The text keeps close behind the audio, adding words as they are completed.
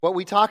What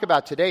we talk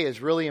about today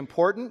is really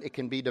important. It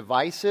can be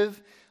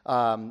divisive.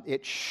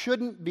 It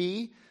shouldn't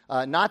be.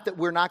 Not that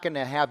we're not going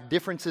to have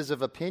differences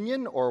of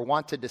opinion or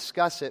want to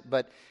discuss it,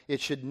 but it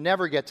should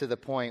never get to the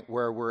point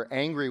where we're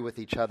angry with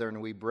each other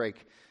and we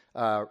break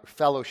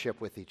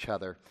fellowship with each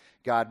other,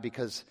 God,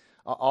 because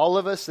all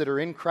of us that are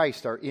in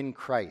Christ,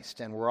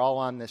 and we're all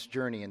on this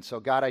journey. And so,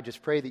 God, I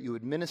just pray that you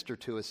would minister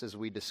to us as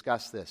we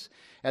discuss this,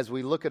 as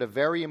we look at a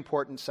very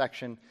important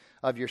section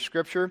of your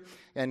Scripture.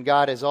 And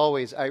God, as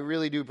always, I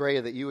really do pray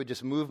that you would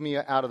just move me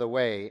out of the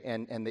way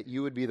and that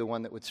you would be the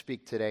one that would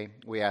speak today.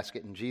 We ask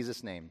it in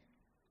Jesus' name.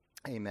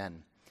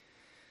 Amen.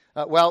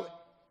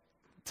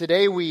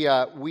 Today we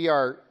are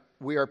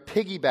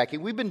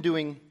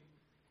piggybacking.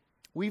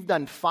 We've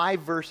done 5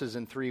 verses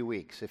in 3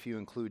 weeks, if you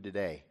include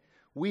today.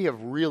 We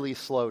have really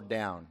slowed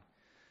down.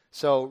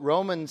 So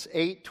Romans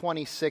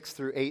 8:26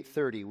 through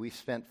 8:30, we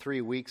spent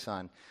 3 weeks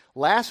on.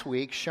 Last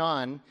week,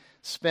 Sean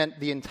spent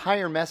the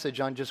entire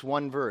message on just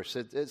one verse.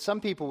 Some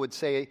people would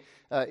say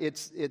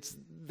it's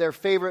their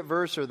favorite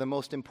verse or the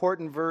most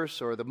important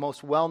verse or the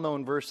most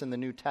well-known verse in the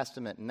New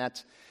Testament, and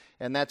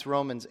that's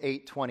Romans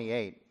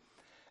 8:28.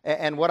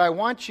 And what I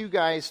want you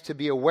guys to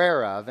be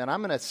aware of, and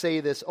I'm going to say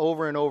this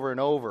over and over and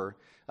over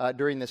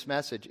during this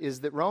message,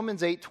 is that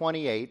Romans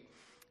 8:28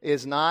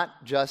 is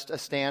not just a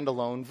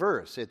standalone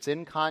verse. It's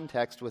in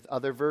context with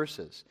other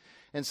verses.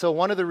 And so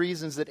one of the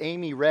reasons that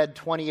Amy read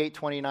 28,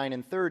 29,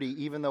 and 30,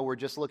 even though we're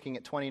just looking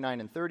at 29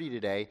 and 30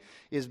 today,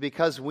 is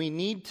because we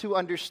need to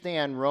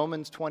understand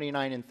Romans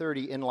 29 and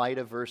 30 in light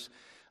of verse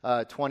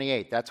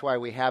 28. That's why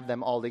we have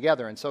them all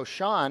together. And so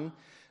Sean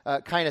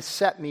kind of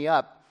set me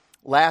up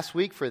last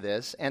week for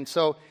this. And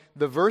so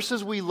the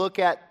verses we look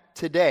at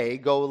today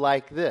go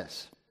like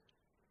this.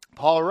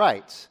 Paul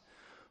writes,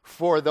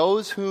 "For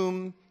those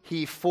whom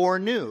he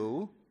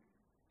foreknew,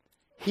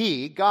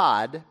 he,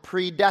 God,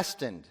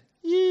 predestined."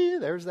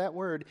 There's that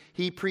word.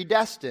 He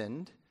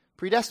predestined.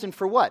 Predestined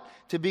for what?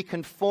 To be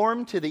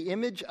conformed to the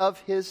image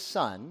of his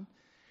Son,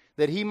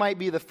 that he might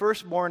be the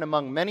firstborn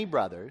among many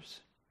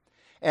brothers.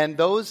 And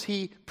those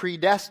he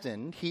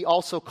predestined, he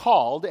also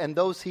called. And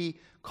those he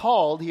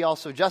called, he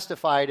also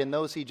justified. And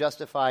those he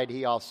justified,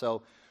 he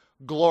also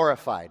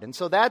glorified. And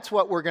so that's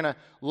what we're going to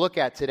look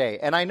at today.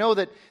 And I know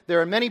that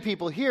there are many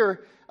people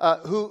here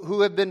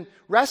who have been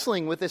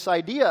wrestling with this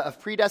idea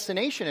of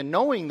predestination and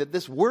knowing that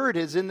this word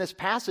is in this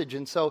passage.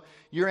 And so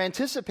you're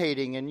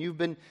anticipating and you've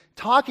been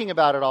talking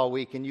about it all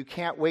week and you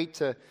can't wait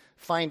to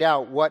find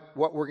out what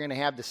we're going to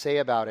have to say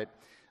about it.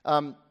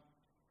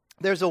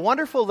 There's a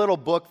wonderful little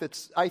book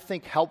that's, I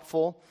think,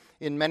 helpful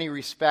in many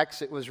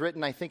respects. It was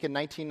written, I think, in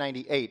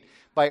 1998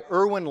 by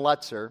Erwin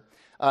Lutzer.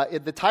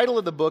 The title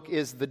of the book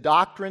is The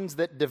Doctrines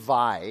That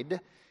Divide,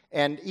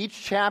 and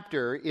each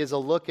chapter is a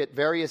look at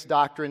various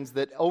doctrines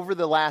that over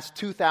the last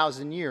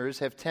 2,000 years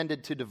have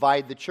tended to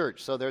divide the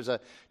church. So there's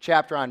a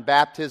chapter on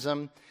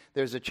baptism,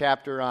 there's a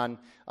chapter on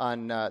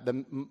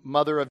the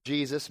mother of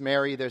Jesus,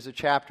 Mary, there's a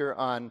chapter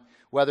on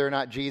whether or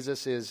not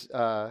Jesus is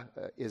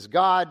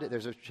God,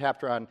 there's a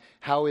chapter on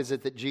how is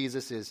it that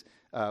Jesus is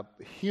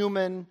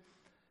human.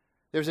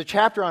 There's a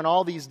chapter on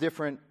all these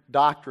different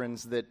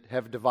doctrines that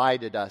have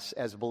divided us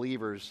as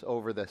believers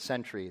over the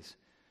centuries.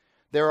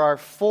 There are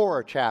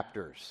 4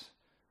 chapters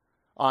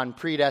on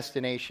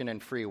predestination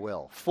and free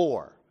will.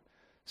 4.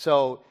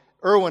 So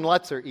Erwin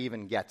Lutzer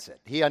even gets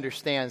it. He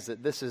understands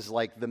that this is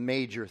like the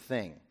major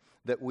thing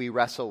that we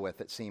wrestle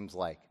with, it seems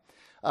like.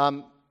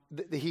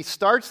 He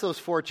starts those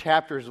 4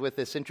 chapters with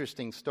this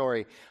interesting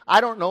story. I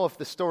don't know if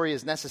the story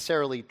is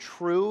necessarily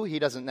true. He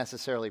doesn't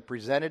necessarily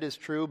present it as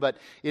true, but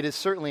it is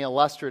certainly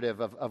illustrative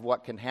of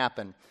what can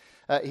happen.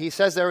 He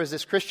says there was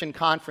this Christian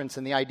conference,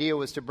 and the idea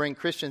was to bring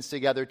Christians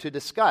together to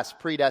discuss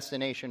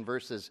predestination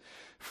versus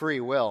free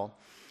will.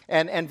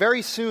 And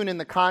very soon in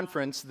the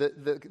conference,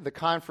 the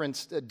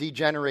conference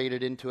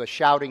degenerated into a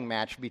shouting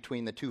match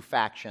between the 2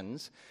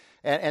 factions.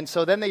 And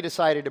so then they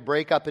decided to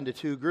break up into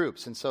 2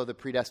 groups. And so the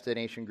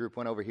predestination group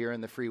went over here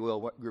and the free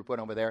will group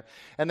went over there.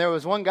 And there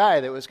was one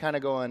guy that was kind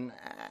of going,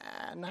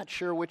 not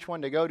sure which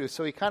one to go to.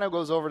 So he kind of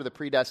goes over to the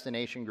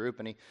predestination group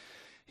and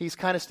he's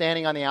kind of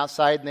standing on the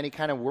outside, and then he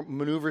kind of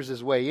maneuvers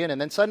his way in.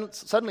 And then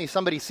suddenly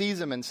somebody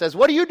sees him and says,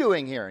 "What are you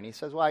doing here?" And he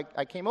says, "Well,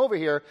 I came over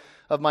here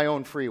of my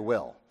own free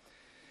will."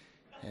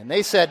 And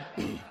they said,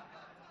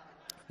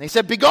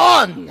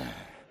 "Begone!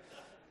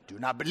 Do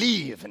not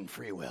believe in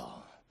free will."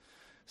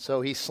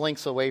 So he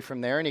slinks away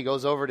from there, and he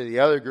goes over to the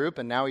other group,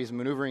 and now he's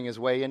maneuvering his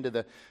way into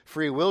the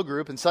free will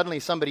group. And suddenly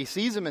somebody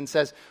sees him and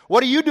says,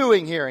 "What are you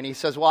doing here?" And he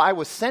says, "Well, I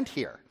was sent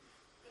here."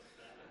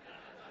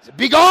 He said,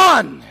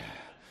 "Begone!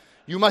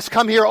 You must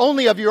come here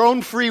only of your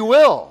own free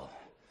will."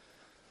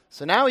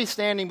 So now he's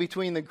standing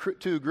between the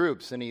 2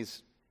 groups, and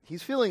he's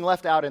feeling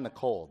left out in the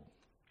cold.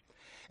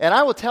 And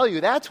I will tell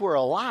you, that's where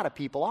a lot of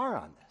people are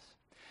on this.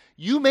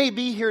 You may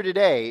be here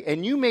today,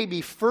 and you may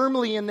be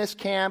firmly in this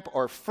camp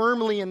or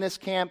firmly in this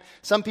camp.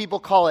 Some people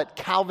call it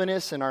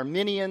Calvinists and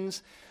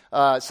Arminians.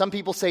 Some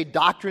people say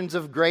doctrines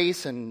of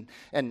grace, and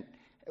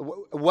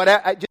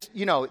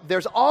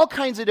There's all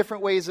kinds of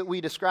different ways that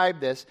we describe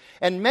this,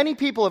 and many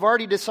people have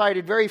already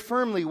decided very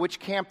firmly which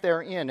camp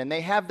they're in, and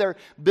they have their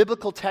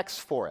biblical texts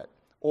for it,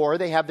 or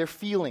they have their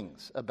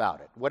feelings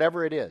about it,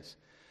 whatever it is.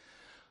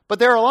 But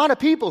there are a lot of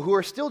people who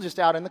are still just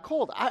out in the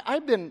cold.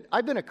 I've been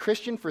a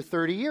Christian for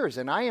 30 years,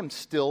 and I am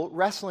still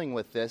wrestling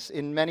with this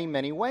in many,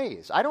 many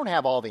ways. I don't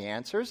have all the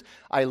answers.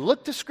 I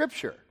look to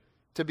Scripture,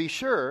 to be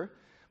sure,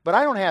 but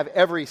I don't have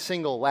every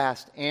single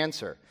last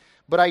answer.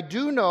 But I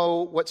do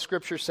know what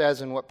Scripture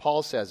says and what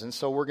Paul says, and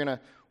so we're going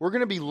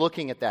to be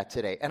looking at that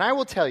today. And I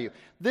will tell you,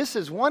 this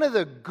is one of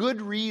the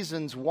good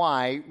reasons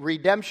why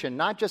Redemption,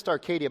 not just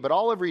Arcadia, but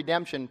all of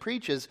Redemption,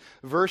 preaches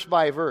verse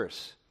by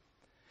verse.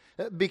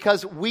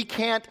 Because we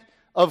can't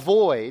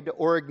avoid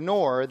or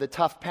ignore the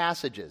tough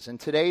passages, and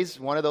today's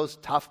one of those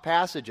tough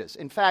passages.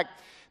 In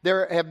fact,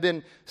 there have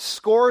been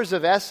scores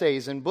of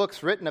essays and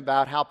books written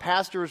about how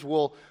pastors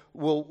will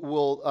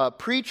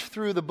preach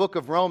through the book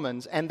of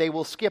Romans, and they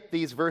will skip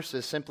these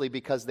verses simply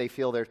because they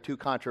feel they're too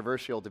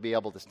controversial to be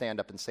able to stand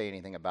up and say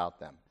anything about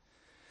them.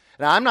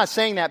 Now, I'm not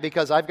saying that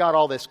because I've got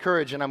all this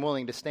courage and I'm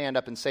willing to stand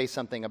up and say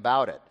something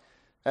about it.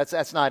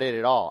 That's not it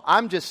at all.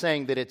 I'm just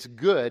saying that it's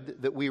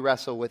good that we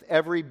wrestle with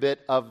every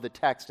bit of the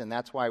text, and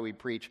that's why we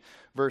preach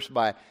verse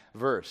by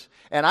verse.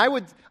 And I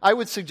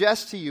would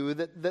suggest to you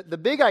that the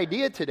big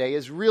idea today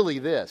is really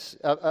this.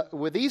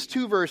 With these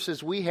two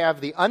verses, we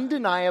have the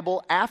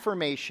undeniable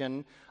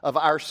affirmation of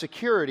our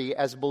security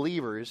as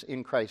believers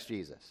in Christ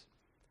Jesus.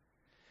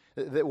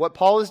 What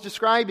Paul is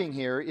describing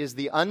here is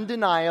the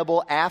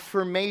undeniable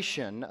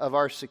affirmation of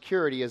our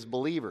security as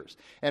believers.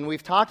 And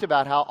we've talked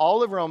about how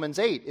all of Romans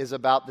 8 is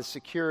about the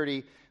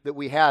security that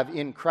we have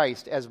in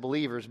Christ as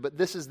believers, but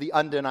this is the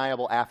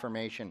undeniable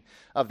affirmation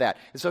of that.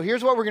 And so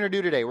here's what we're going to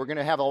do today. We're going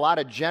to have a lot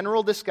of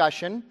general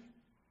discussion.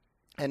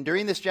 And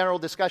during this general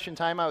discussion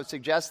time, I would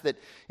suggest that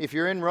if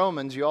you're in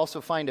Romans, you also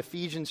find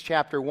Ephesians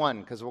chapter 1,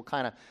 because we'll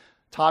kind of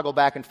toggle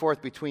back and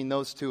forth between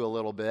those two a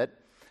little bit.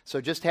 So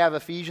just have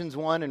Ephesians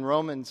 1 and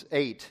Romans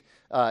 8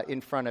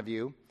 in front of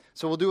you.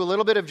 So we'll do a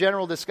little bit of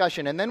general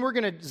discussion, and then we're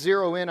going to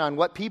zero in on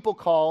what people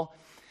call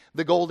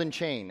the golden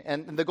chain.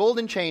 And the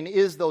golden chain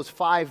is those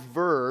 5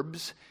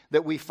 verbs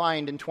that we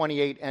find in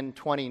 28 and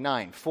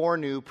 29.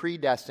 Foreknew,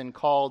 predestined,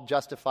 called,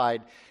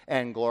 justified,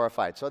 and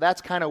glorified. So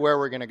that's kind of where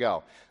we're going to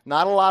go.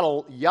 Not a lot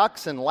of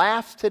yucks and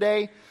laughs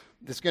today.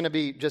 It's going to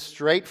be just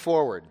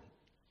straightforward.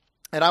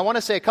 And I want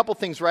to say a couple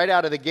things right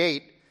out of the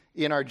gate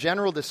in our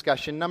general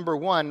discussion. Number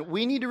one,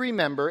 we need to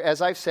remember,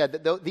 as I've said,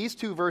 that these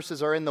two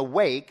verses are in the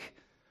wake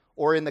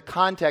or in the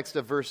context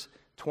of verse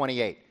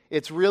 28.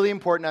 It's really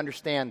important to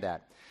understand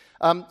that.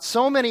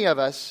 So many of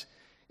us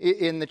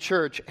in the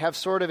church have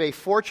sort of a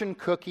fortune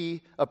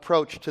cookie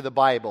approach to the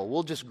Bible.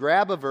 We'll just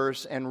grab a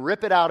verse and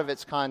rip it out of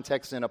its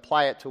context and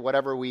apply it to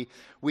whatever we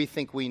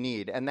think we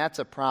need. And that's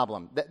a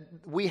problem.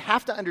 We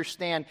have to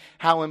understand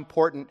how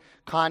important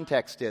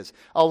context is.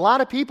 A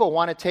lot of people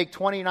want to take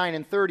 29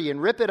 and 30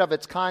 and rip it of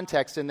its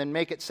context and then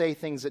make it say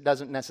things it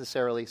doesn't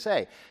necessarily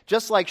say.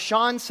 Just like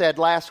Sean said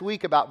last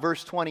week about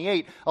verse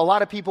 28, a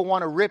lot of people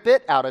want to rip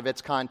it out of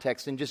its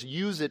context and just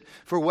use it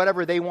for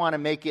whatever they want to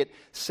make it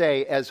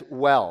say as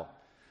well.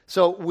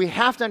 So we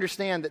have to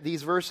understand that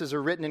these verses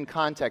are written in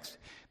context.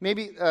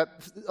 Maybe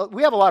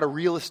we have a lot of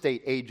real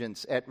estate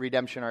agents at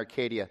Redemption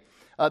Arcadia.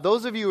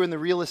 Those of you who are in the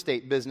real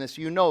estate business,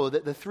 you know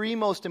that the 3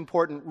 most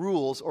important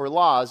rules or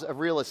laws of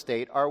real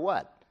estate are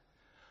what?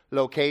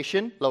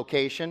 Location,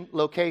 location,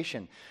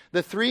 location.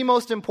 The 3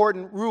 most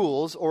important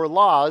rules or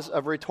laws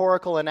of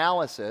rhetorical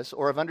analysis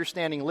or of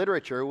understanding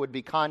literature would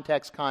be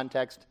context,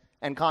 context,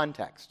 and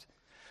context.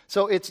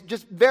 So it's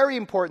just very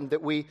important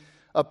that we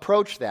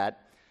approach that.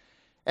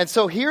 And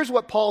so here's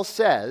what Paul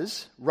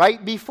says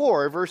right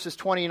before verses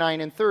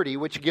 29 and 30,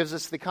 which gives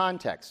us the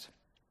context.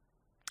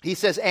 He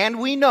says, and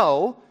we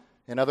know,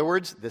 in other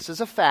words, this is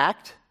a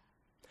fact,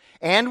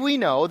 and we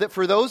know that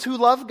for those who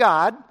love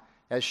God,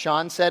 as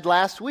Sean said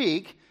last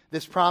week,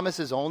 this promise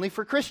is only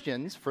for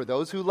Christians, for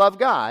those who love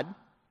God,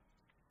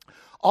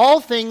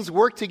 all things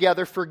work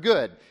together for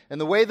good. And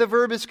the way the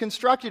verb is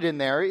constructed in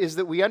there is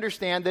that we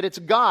understand that it's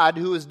God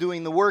who is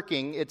doing the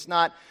working. It's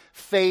not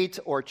fate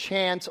or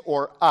chance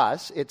or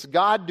us. It's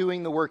God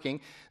doing the working.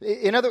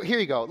 Here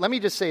you go. Let me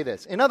just say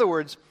this. In other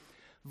words,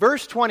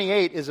 verse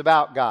 28 is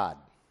about God.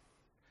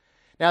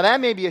 Now that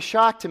may be a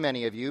shock to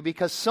many of you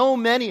because so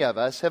many of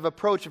us have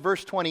approached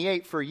verse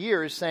 28 for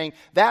years saying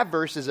that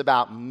verse is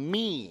about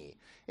me.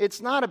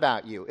 It's not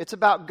about you. It's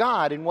about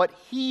God and what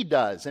He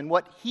does and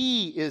what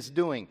He is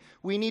doing.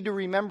 We need to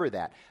remember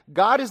that.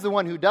 God is the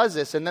one who does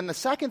this. And then the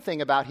second thing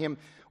about Him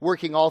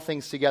working all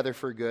things together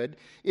for good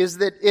is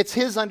that it's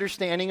His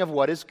understanding of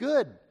what is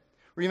good.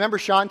 Remember,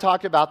 Sean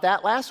talked about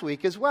that last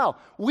week as well.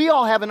 We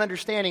all have an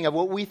understanding of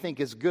what we think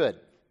is good.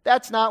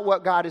 That's not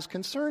what God is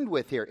concerned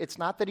with here. It's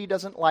not that He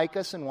doesn't like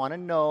us and want to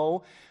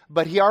know,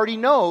 but He already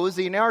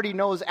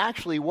knows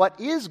actually what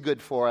is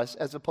good for us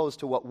as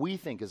opposed to what we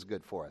think is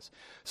good for us.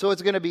 So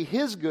it's going to be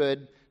His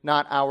good,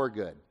 not our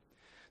good.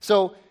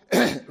 So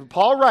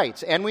Paul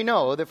writes, and we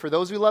know that for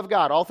those who love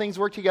God, all things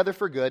work together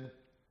for good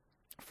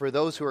for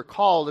those who are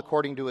called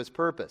according to his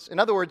purpose. In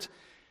other words,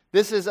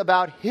 this is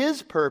about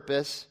his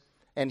purpose,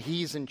 and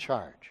he's in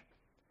charge.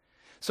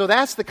 So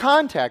that's the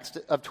context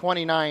of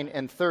 29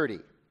 and 30.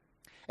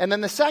 And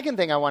then the second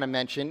thing I want to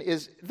mention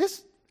is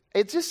this.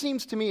 It just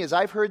seems to me, as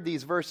I've heard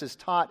these verses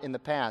taught in the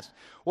past,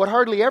 what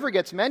hardly ever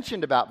gets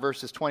mentioned about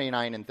verses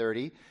 29 and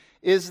 30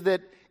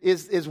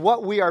 is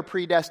what we are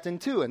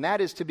predestined to, and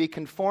that is to be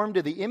conformed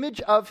to the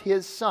image of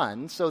his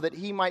Son, so that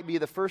he might be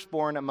the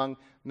firstborn among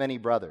many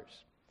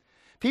brothers.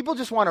 People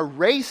just want to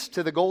race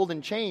to the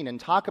golden chain and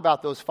talk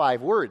about those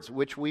 5 words,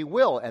 which we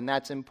will, and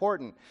that's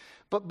important.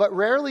 But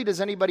rarely does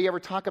anybody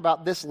ever talk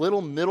about this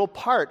little middle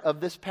part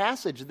of this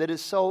passage that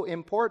is so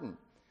important.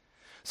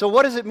 So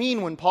what does it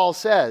mean when Paul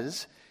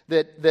says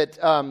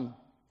that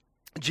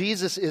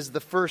Jesus is the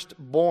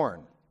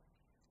firstborn?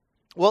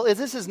 Well,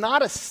 this is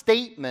not a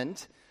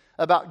statement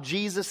about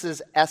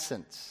Jesus'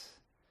 essence.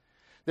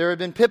 There have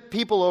been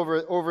people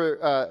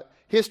over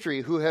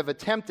history who have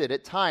attempted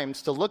at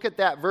times to look at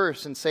that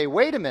verse and say,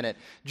 wait a minute,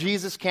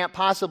 Jesus can't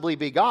possibly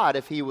be God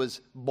if he was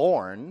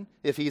born,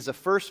 if he's a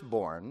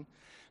firstborn.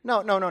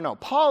 No.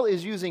 Paul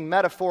is using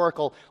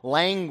metaphorical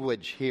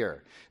language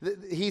here.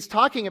 He's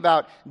talking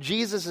about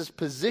Jesus'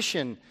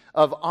 position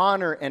of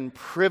honor and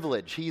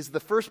privilege. He's the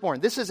firstborn.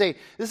 This is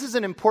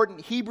an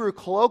important Hebrew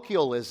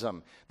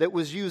colloquialism that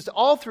was used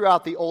all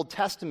throughout the Old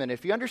Testament.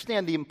 If you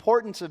understand the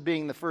importance of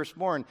being the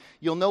firstborn,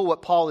 you'll know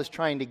what Paul is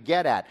trying to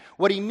get at.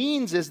 What he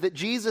means is that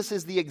Jesus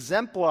is the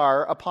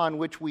exemplar upon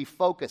which we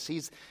focus.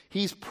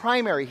 He's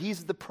primary.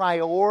 He's the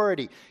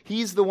priority.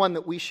 He's the one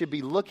that we should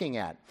be looking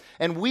at.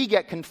 And we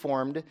get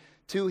conformed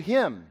to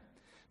him.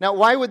 Now,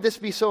 why would this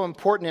be so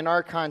important in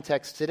our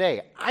context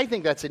today? I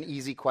think that's an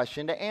easy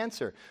question to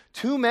answer.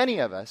 Too many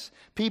of us,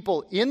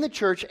 people in the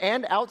church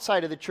and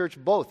outside of the church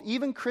both,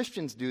 even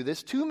Christians do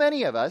this, too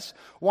many of us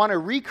want to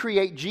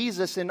recreate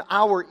Jesus in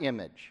our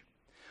image.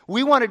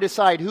 We want to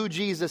decide who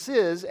Jesus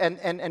is,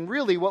 and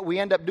really what we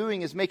end up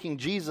doing is making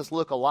Jesus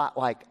look a lot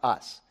like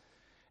us.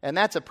 And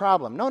that's a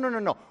problem.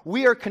 No.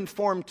 We are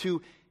conformed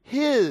to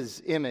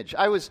his image.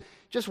 I was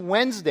just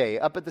Wednesday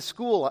up at the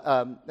school,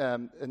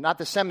 not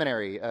the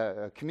seminary,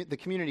 the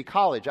community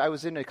college. I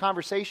was in a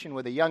conversation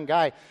with a young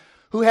guy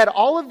who had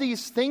all of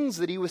these things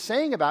that he was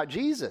saying about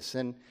Jesus.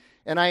 And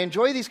I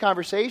enjoy these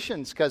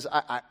conversations because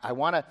I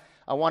want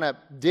to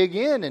dig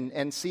in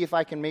and see if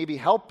I can maybe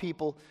help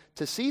people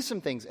to see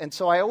some things. And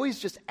so I always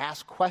just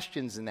ask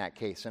questions in that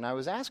case. And I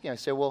was asking, I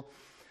said, well,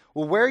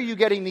 where are you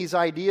getting these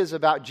ideas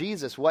about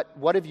Jesus?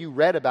 What have you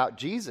read about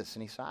Jesus?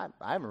 And he said,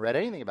 I haven't read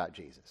anything about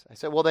Jesus. I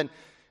said, well,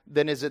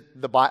 then is it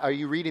are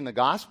you reading the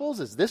Gospels?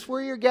 Is this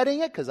where you're getting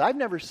it? Because I've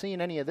never seen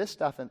any of this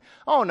stuff. And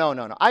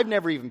no. I've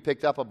never even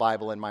picked up a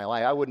Bible in my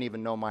life. I wouldn't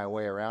even know my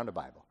way around a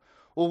Bible.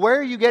 Well, where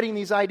are you getting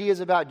these ideas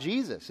about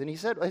Jesus? And he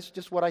said, it's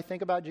just what I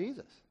think about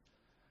Jesus.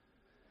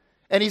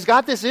 And he's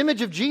got this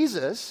image of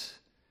Jesus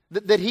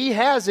that he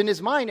has in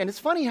his mind. And it's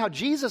funny how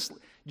his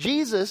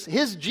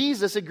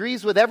Jesus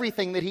agrees with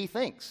everything that he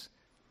thinks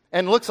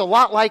and looks a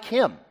lot like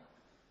him.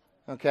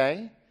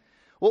 Okay?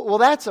 Well,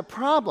 that's a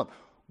problem.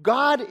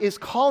 God is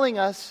calling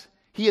us,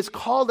 he has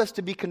called us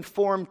to be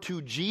conformed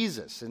to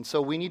Jesus. And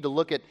so we need to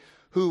look at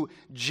who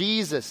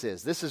Jesus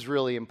is. This is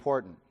really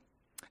important.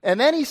 And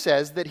then he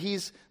says that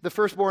he's the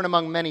firstborn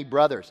among many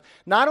brothers.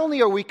 Not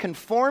only are we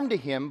conformed to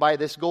him by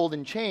this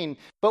golden chain,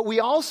 but we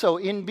also,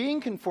 in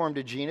being conformed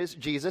to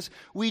Jesus,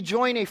 we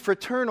join a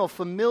fraternal,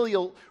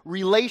 familial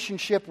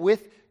relationship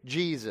with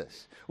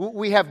Jesus.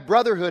 We have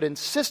brotherhood and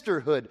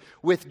sisterhood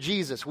with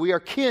Jesus. We are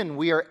kin,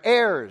 we are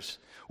heirs.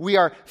 We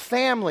are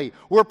family.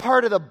 We're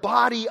part of the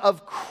body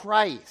of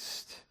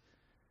Christ.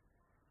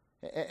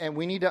 And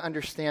we need to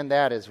understand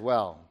that as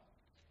well.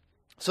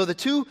 So the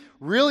two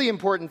really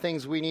important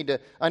things we need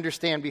to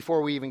understand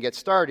before we even get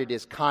started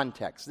is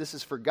context. This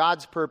is for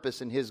God's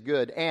purpose and his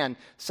good. And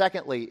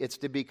secondly, it's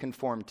to be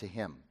conformed to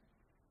him.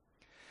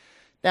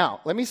 Now,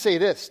 let me say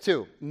this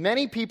too.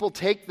 Many people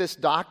take this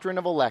doctrine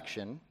of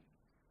election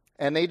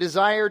and they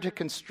desire to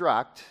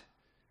construct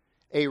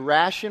a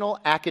rational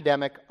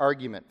academic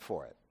argument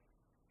for it.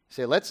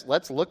 Say,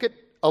 let's look at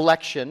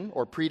election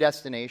or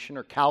predestination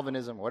or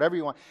Calvinism, whatever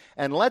you want,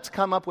 and let's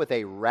come up with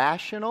a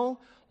rational,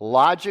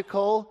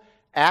 logical,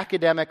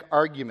 academic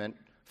argument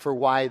for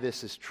why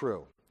this is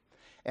true.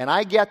 And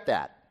I get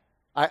that.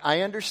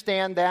 I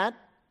understand that.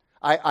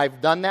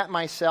 I've done that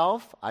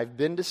myself. I've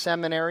been to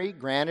seminary.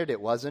 Granted, it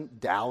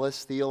wasn't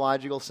Dallas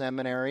Theological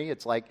Seminary.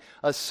 It's like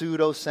a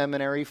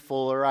pseudo-seminary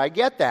Fuller. I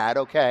get that,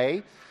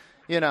 okay?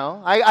 You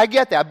know, I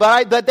get that,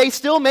 but they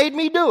still made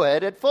me do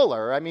it at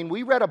Fuller. I mean,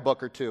 we read a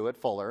book or two at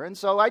Fuller, and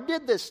so I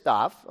did this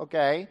stuff,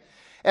 okay?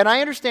 And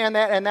I understand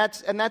that, and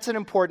that's an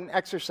important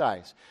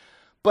exercise.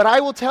 But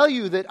I will tell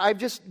you that I've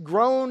just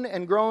grown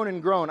and grown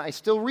and grown. I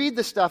still read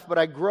the stuff, but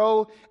I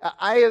grow.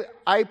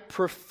 I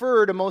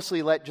prefer to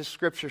mostly let just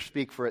Scripture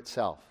speak for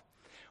itself.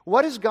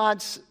 What does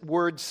God's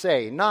Word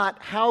say?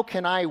 Not how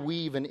can I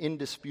weave an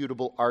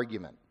indisputable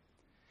argument.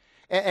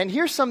 And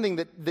here's something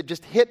that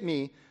just hit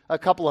me a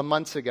couple of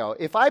months ago.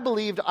 If I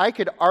believed I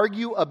could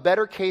argue a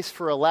better case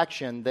for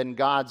election than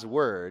God's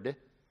Word,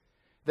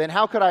 then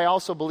how could I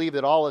also believe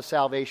that all of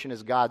salvation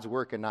is God's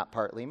work and not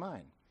partly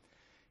mine?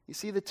 You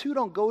see, the two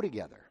don't go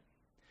together.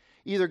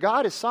 Either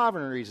God is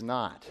sovereign or he's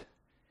not.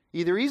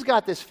 Either he's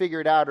got this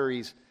figured out or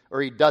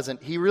he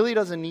doesn't. He really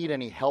doesn't need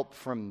any help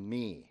from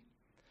me.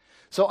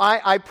 So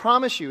I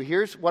promise you,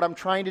 here's what I'm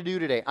trying to do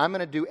today. I'm going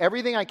to do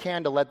everything I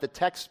can to let the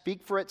text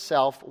speak for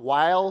itself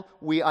while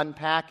we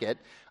unpack it.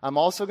 I'm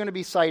also going to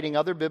be citing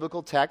other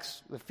biblical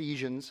texts,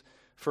 Ephesians,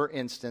 for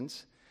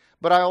instance.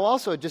 But I'll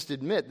also just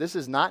admit, this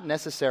is not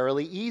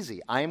necessarily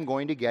easy. I am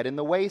going to get in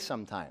the way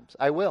sometimes.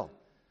 I will.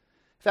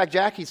 In fact,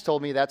 Jackie's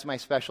told me that's my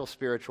special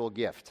spiritual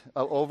gift,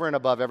 over and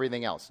above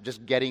everything else,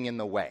 just getting in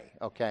the way,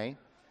 okay?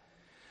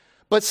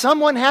 But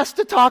someone has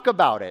to talk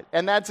about it,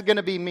 and that's going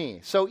to be me.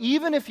 So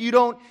even if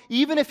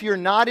you're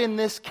not in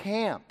this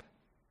camp,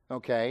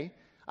 okay,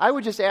 I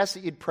would just ask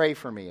that you'd pray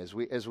for me as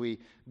we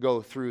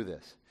go through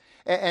this.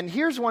 And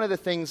here's one of the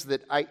things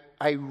that I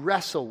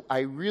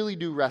really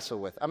do wrestle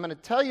with. I'm going to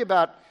tell you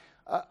about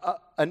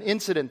an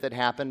incident that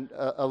happened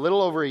a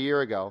little over a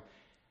year ago.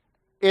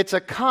 It's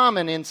a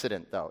common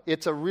incident, though.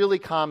 It's a really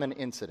common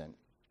incident.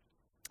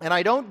 And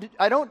I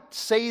don't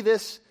say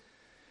this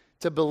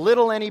to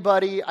belittle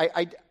anybody.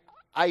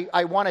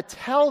 I want to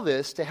tell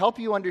this to help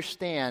you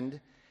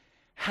understand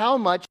how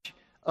much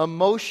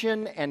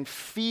emotion and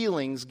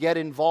feelings get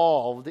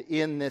involved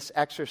in this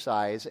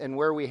exercise and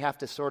where we have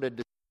to sort of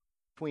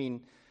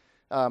between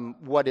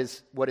what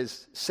is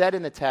said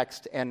in the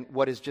text and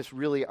what is just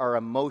really our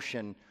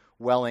emotion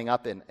welling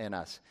up in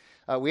us.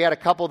 We had a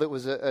couple that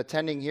was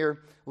attending here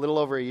a little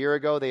over a year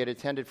ago. They had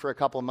attended for a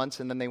couple of months,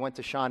 and then they went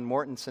to Sean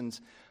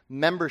Mortenson's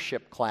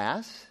membership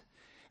class.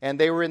 And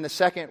they were in the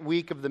second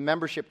week of the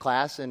membership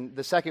class, and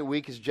the second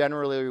week is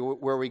generally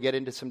where we get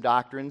into some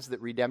doctrines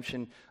that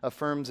redemption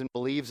affirms and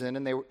believes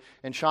in.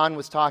 And Sean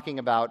was talking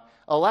about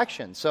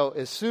election. So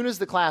as soon as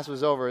the class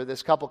was over,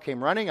 this couple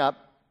came running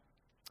up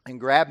and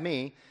grabbed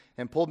me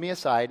and pulled me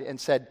aside and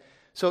said,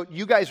 "So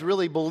you guys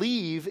really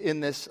believe in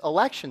this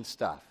election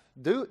stuff,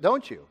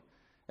 don't you?"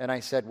 And I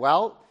said,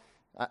 "Well,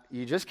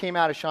 you just came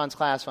out of Sean's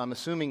class, so I'm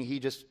assuming he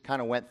just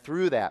kind of went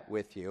through that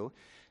with you.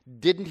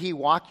 Didn't he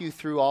walk you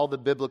through all the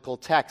biblical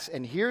texts?"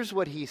 And here's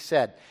what he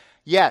said.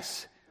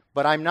 "Yes,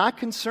 but I'm not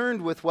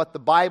concerned with what the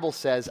Bible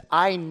says.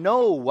 I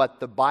know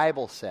what the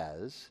Bible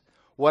says.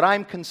 What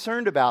I'm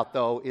concerned about,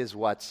 though, is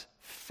what's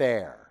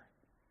fair."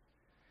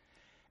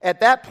 At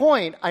that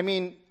point,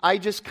 I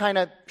just kind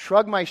of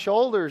shrug my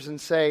shoulders and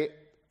say,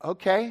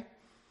 "Okay,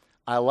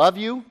 I love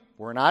you.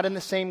 We're not in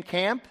the same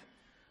camp,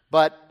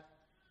 but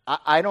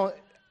I don't.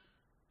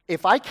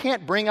 If I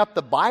can't bring up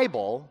the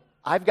Bible,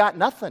 I've got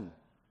nothing.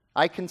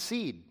 I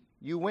concede.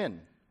 You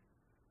win."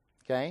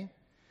 Okay?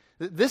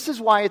 This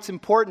is why it's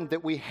important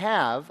that we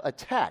have a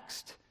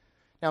text.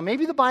 Now,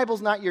 maybe the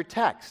Bible's not your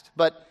text,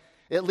 but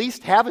at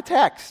least have a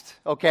text,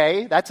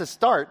 okay? That's a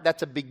start.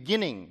 That's a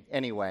beginning,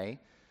 anyway.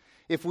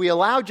 If we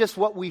allow just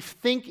what we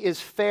think is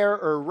fair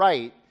or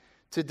right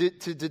to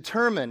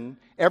determine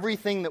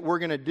everything that we're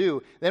going to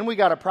do, then we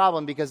got a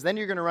problem, because then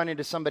you're going to run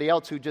into somebody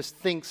else who just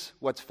thinks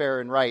what's fair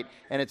and right,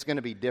 and it's going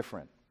to be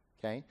different.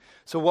 Okay?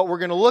 So what we're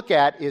going to look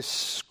at is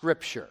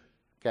Scripture.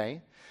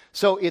 Okay?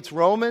 So it's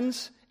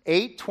Romans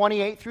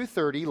 8:28 through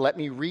 30. Let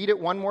me read it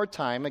one more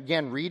time.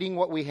 Again, reading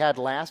what we had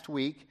last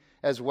week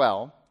as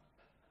well.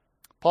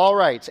 Paul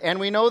writes, "And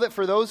we know that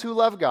for those who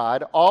love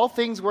God, all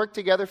things work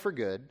together for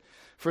good,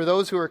 for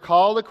those who are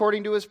called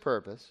according to his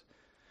purpose.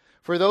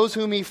 For those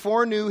whom he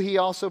foreknew, he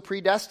also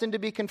predestined to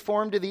be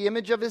conformed to the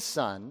image of his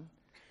Son,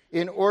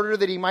 in order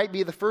that he might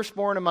be the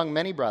firstborn among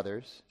many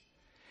brothers.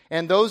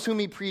 And those whom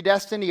he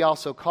predestined, he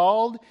also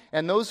called.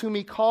 And those whom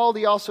he called,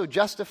 he also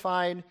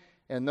justified.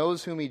 And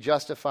those whom he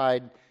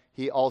justified,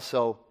 he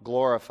also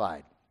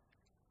glorified."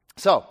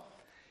 So,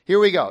 here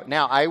we go.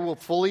 Now, I will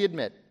fully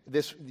admit,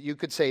 this. You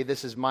could say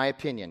this is my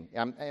opinion,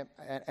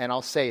 and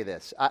I'll say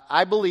this.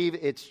 I believe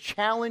it's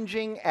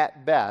challenging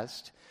at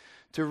best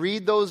to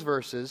read those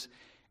verses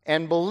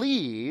and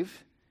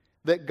believe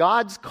that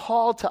God's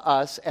call to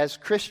us as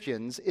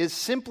Christians is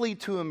simply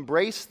to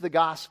embrace the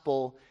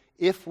gospel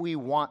if we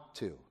want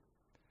to,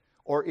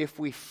 or if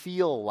we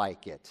feel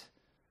like it,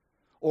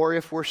 or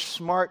if we're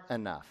smart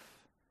enough,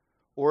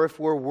 or if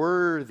we're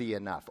worthy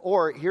enough.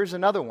 Or here's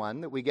another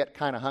one that we get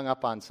kind of hung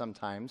up on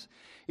sometimes: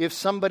 if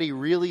somebody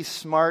really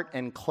smart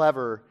and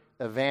clever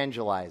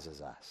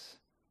evangelizes us.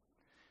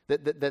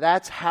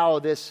 That's how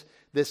this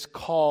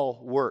call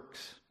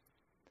works.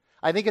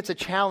 I think it's a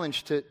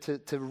challenge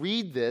to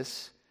read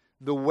this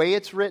the way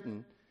it's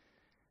written.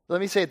 Let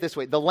me say it this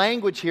way. The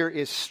language here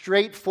is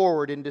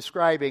straightforward in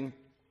describing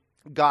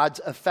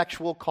God's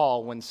effectual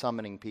call when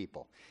summoning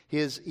people.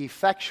 His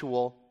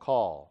effectual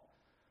call.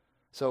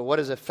 So what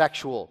does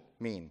effectual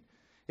mean?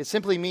 It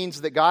simply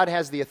means that God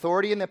has the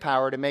authority and the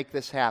power to make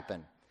this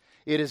happen.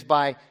 It is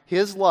by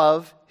his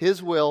love,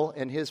 his will,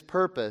 and his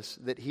purpose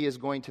that he is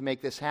going to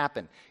make this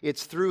happen.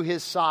 It's through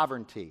his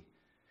sovereignty.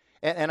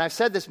 And I've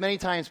said this many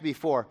times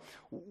before.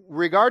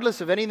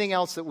 Regardless of anything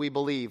else that we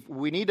believe,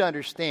 we need to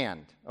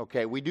understand,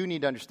 okay, we do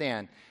need to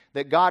understand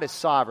that God is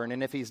sovereign,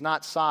 and if he's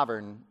not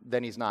sovereign,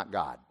 then he's not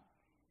God.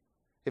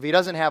 If he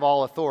doesn't have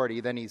all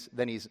authority, then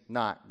he's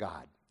not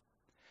God.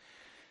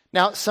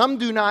 Now, some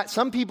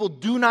people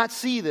do not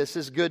see this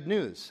as good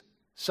news.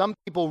 Some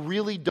people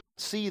really don't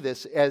see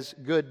this as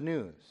good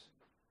news.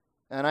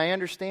 And I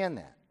understand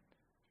that.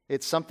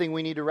 It's something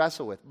we need to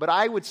wrestle with. But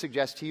I would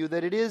suggest to you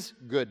that it is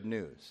good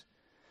news.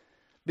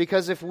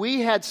 Because if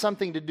we had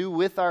something to do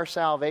with our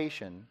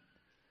salvation,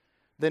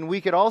 then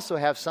we could also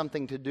have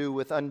something to do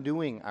with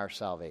undoing our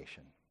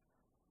salvation.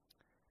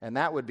 And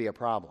that would be a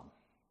problem.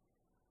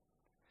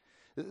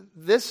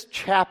 This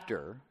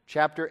chapter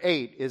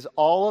 8, is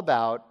all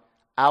about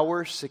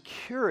our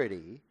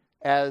security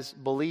as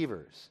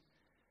believers.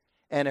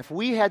 And if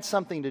we had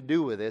something to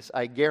do with this,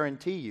 I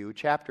guarantee you,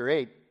 chapter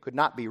 8 could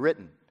not be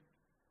written.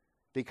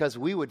 Because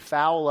we would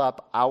foul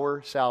up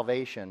our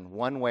salvation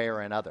one way or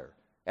another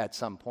at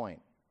some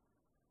point.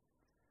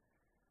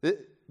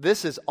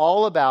 This is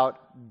all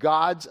about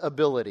God's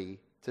ability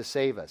to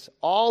save us.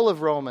 All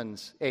of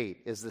Romans 8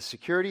 is the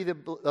security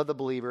of the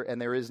believer,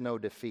 and there is no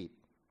defeat.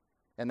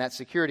 And that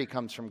security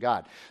comes from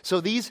God.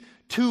 So these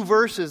two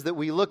verses that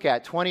we look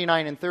at,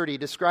 29 and 30,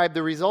 describe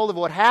the result of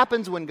what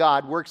happens when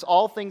God works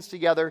all things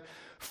together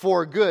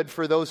for good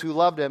for those who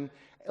love Him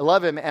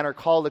and are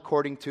called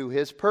according to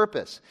His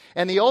purpose.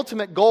 And the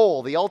ultimate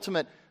goal, the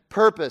ultimate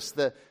purpose,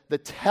 the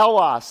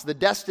telos, the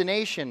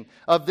destination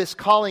of this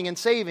calling and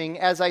saving,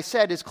 as I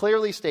said, is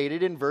clearly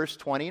stated in verse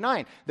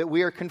 29, that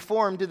we are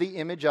conformed to the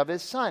image of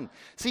His Son.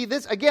 See,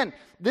 this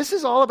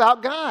is all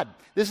about God.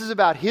 This is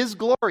about His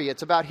glory.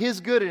 It's about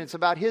His good, and it's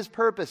about His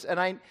purpose. And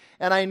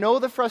I know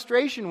the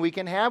frustration we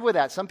can have with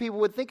that. Some people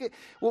would think,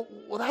 well,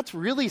 that's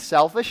really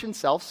selfish and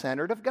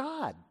self-centered of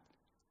God,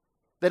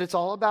 that it's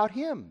all about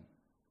Him.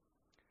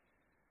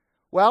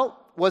 Well,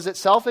 was it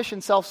selfish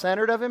and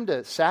self-centered of Him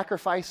to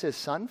sacrifice His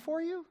Son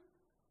for you?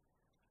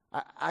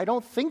 I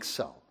don't think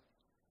so.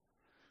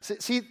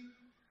 See,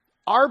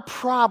 our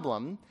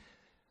problem,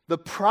 the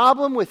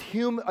problem with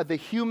the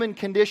human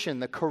condition,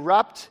 the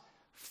corrupt,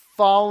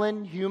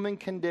 fallen human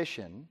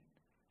condition,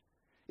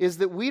 is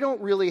that we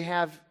don't really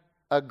have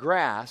a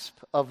grasp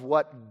of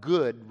what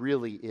good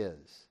really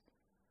is.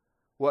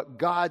 What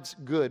God's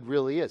good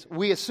really is.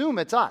 We assume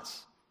it's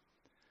us.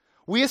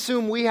 We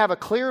assume we have a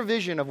clear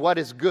vision of what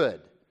is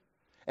good.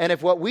 And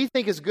if what we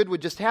think is good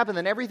would just happen,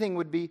 then everything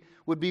would be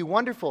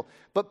wonderful.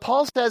 But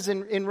Paul says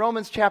in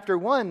Romans chapter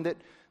 1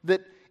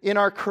 that in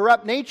our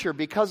corrupt nature,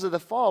 because of the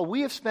fall,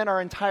 we have spent our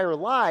entire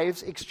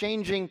lives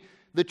exchanging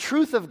the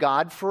truth of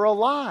God for a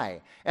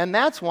lie. And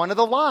that's one of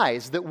the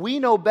lies, that we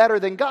know better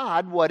than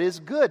God what is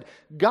good.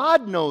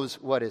 God knows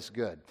what is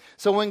good.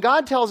 So when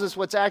God tells us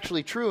what's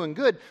actually true and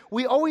good,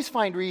 we always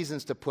find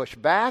reasons to push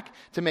back,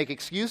 to make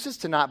excuses,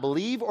 to not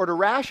believe, or to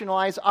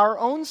rationalize our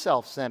own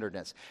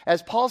self-centeredness.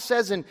 As Paul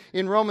says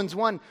in Romans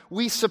 1,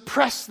 we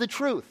suppress the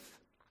truth.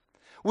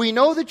 We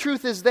know the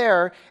truth is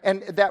there,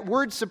 and that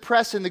word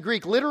suppress in the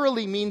Greek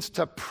literally means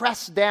to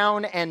press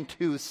down and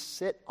to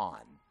sit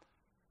on,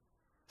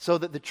 so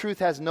that the truth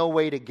has no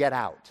way to get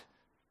out.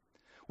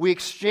 We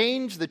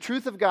exchange the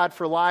truth of God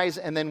for lies,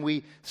 and then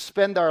we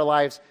spend our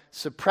lives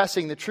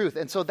suppressing the truth.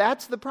 And so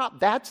that's the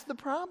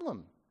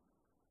problem.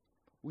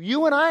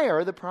 You and I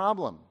are the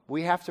problem.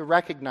 We have to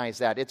recognize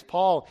that. It's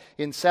Paul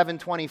in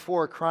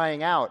 7:24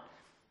 crying out,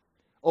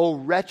 "O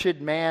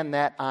wretched man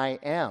that I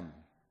am,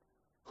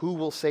 who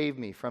will save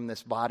me from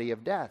this body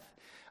of death?"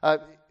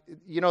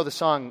 You know the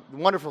song, the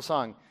wonderful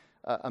song,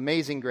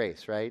 Amazing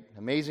Grace, right?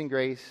 Amazing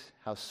grace,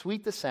 how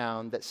sweet the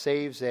sound that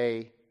saves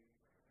a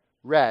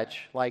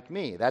wretch like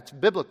me. That's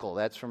biblical.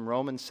 That's from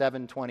Romans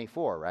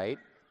 7:24, right?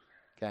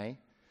 Okay.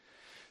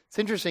 It's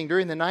interesting,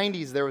 during the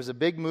 90s, there was a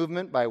big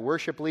movement by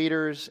worship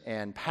leaders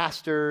and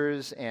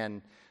pastors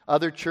and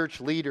other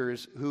church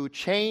leaders who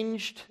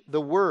changed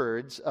the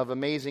words of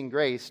Amazing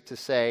Grace to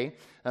say,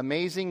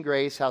 "Amazing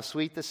grace, how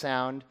sweet the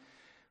sound,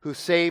 who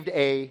saved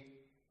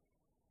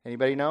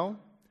anybody know?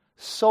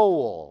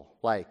 Soul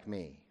like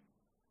me."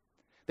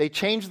 They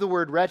changed the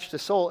word wretch to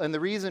soul, and the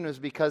reason was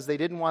because they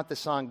didn't want the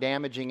song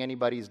damaging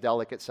anybody's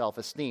delicate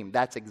self-esteem.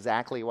 That's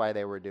exactly why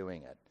they were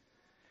doing it.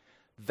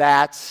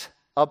 That's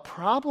a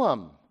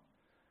problem.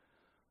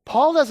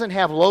 Paul doesn't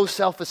have low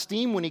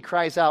self-esteem when he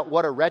cries out,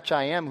 "What a wretch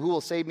I am, who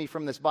will save me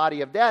from this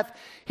body of death?"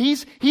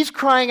 He's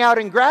crying out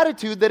in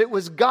gratitude that it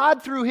was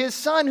God through His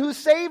Son who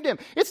saved him.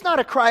 It's not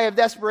a cry of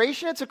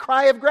desperation, it's a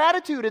cry of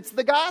gratitude. It's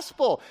the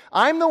gospel.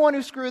 I'm the one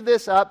who screwed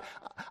this up.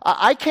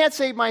 I can't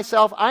save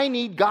myself. I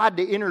need God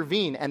to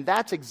intervene. And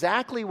that's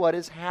exactly what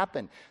has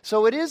happened.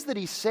 So it is that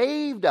He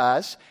saved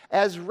us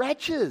as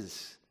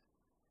wretches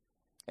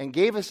and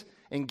gave us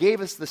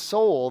the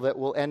soul that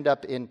will end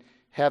up in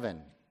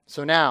heaven.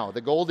 So now,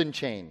 the golden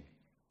chain.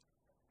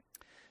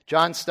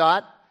 John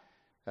Stott,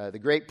 the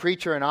great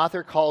preacher and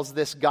author, calls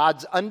this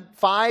God's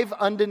 5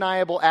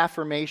 undeniable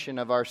affirmation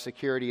of our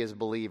security as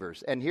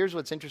believers. And here's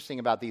what's interesting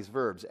about these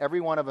verbs.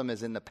 Every one of them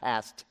is in the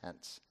past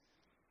tense.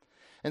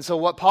 And so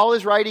what Paul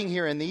is writing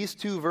here in these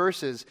 2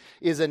 verses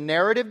is a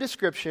narrative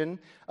description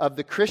of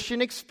the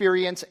Christian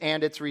experience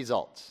and its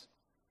results.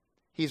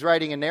 He's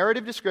writing a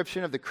narrative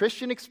description of the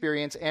Christian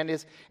experience and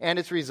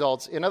its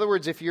results. In other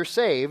words, if you're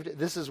saved,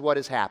 this is what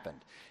has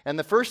happened. And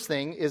the first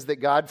thing is that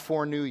God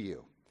foreknew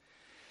you.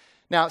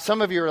 Now,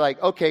 some of you are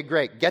like, okay,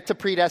 great, get to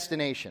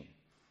predestination.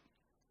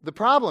 The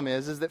problem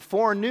is that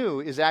foreknew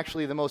is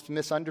actually the most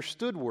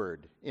misunderstood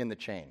word in the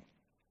chain.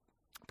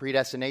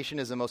 Predestination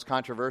is the most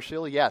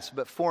controversial, yes,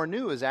 but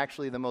foreknew is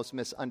actually the most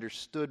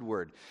misunderstood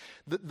word.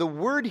 The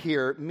word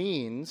here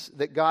means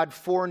that God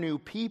foreknew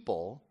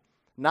people,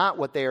 not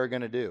what they are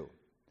going to do.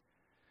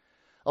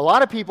 A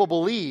lot of people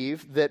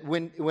believe that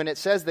when it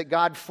says that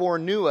God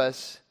foreknew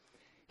us,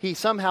 He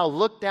somehow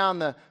looked down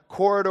the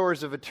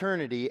corridors of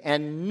eternity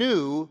and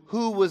knew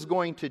who was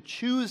going to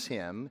choose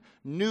Him,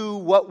 knew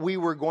what we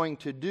were going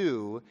to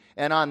do,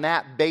 and on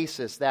that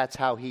basis, that's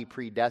how He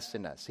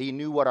predestined us. He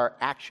knew what our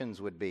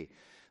actions would be.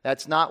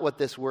 That's not what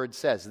this word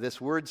says. This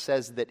word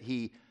says that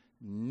He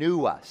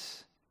knew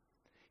us.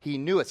 He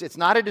knew us. It's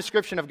not a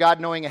description of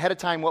God knowing ahead of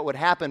time what would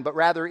happen, but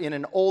rather in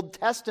an Old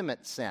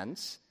Testament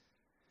sense,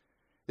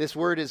 this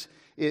word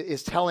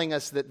is telling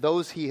us that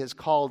those He has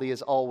called, He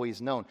has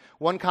always known.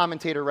 One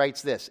commentator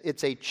writes this: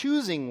 it's a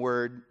choosing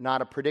word,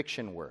 not a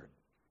prediction word.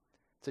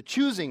 It's a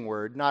choosing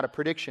word, not a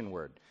prediction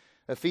word.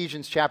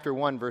 Ephesians chapter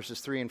 1,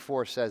 verses 3 and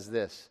 4 says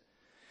this: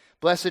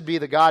 Blessed be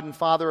the God and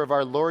Father of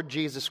our Lord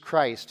Jesus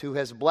Christ, who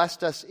has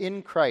blessed us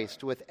in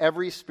Christ with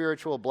every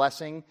spiritual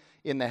blessing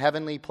in the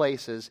heavenly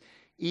places,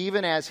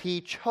 even as He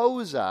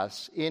chose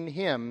us in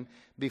Him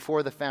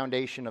before the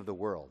foundation of the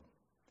world.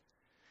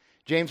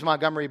 James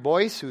Montgomery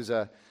Boyce, who's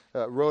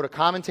wrote a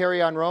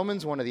commentary on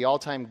Romans, one of the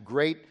all-time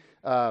great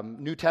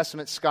New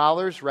Testament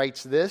scholars,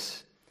 writes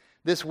this: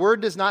 This word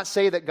does not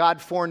say that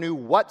God foreknew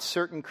what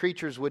certain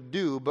creatures would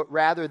do, but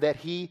rather that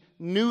He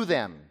knew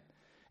them.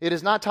 It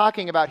is not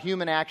talking about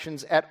human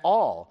actions at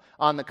all.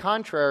 On the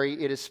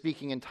contrary, it is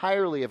speaking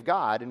entirely of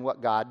God and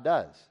what God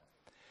does.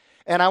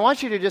 And I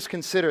want you to just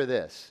consider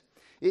this.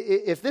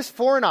 If this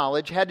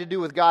foreknowledge had to do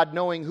with God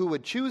knowing who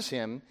would choose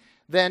Him,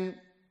 then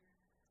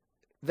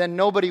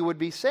nobody would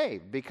be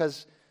saved,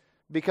 because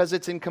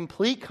it's in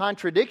complete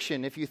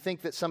contradiction if you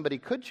think that somebody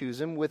could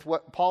choose Him with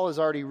what Paul has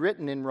already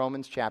written in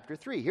Romans chapter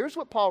 3. Here's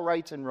what Paul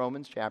writes in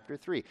Romans chapter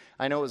 3.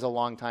 I know it was a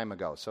long time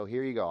ago, so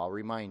here you go. I'll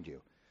remind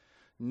you.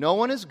 No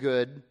one is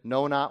good,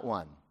 no, not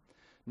one.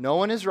 No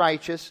one is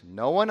righteous,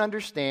 no one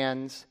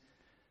understands,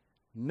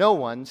 no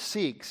one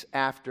seeks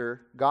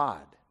after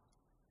God.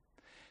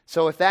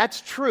 So if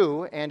that's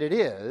true, and it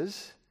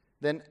is,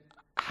 then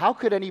how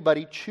could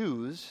anybody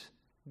choose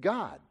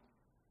God?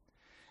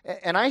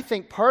 And I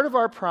think part of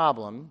our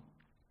problem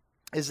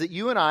is that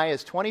you and I,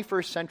 as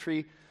 21st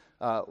century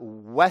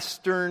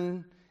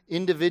Western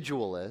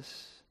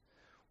individualists,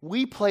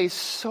 we place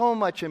so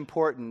much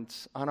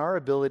importance on our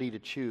ability to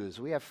choose.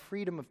 We have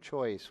freedom of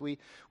choice. We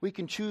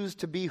can choose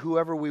to be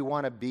whoever we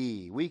want to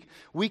be.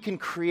 We can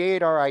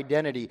create our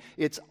identity.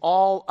 It's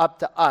all up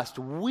to us.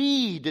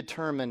 We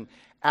determine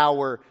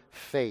our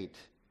fate.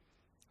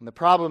 And the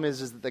problem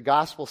is that the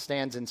gospel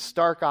stands in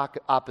stark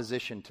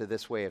opposition to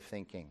this way of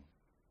thinking.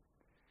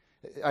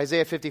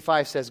 Isaiah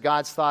 55 says,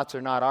 God's thoughts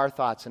are not our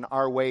thoughts, and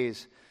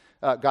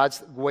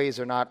God's ways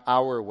are not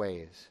our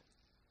ways.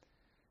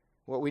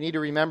 What we need to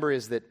remember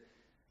is that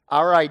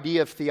our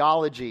idea of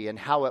theology and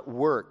how it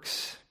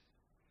works,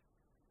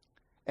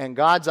 and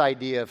God's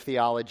idea of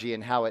theology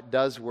and how it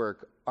does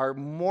work, are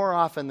more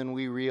often than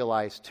we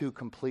realize two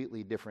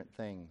completely different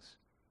things.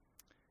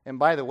 And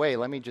by the way,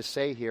 let me just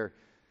say here,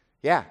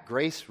 yeah,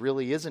 grace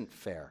really isn't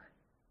fair.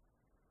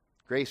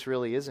 Grace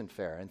really isn't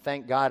fair, and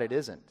thank God it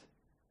isn't.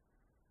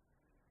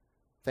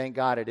 Thank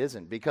God it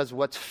isn't, because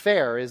what's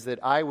fair is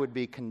that I would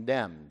be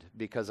condemned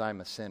because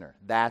I'm a sinner.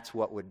 That's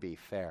what would be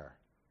fair.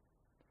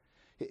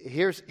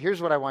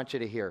 Here's what I want you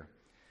to hear.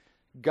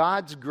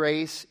 God's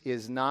grace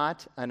is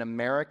not an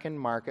American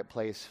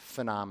marketplace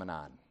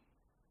phenomenon.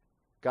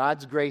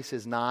 God's grace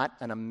is not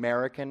an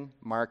American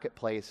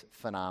marketplace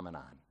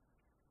phenomenon.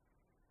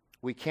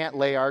 We can't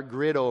lay our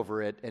grid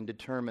over it and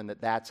determine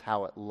that that's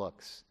how it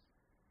looks.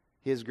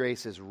 His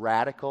grace is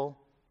radical.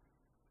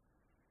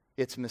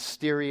 It's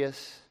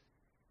mysterious.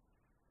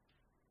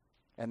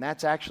 And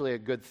that's actually a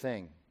good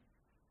thing.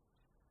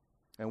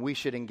 And we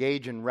should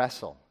engage and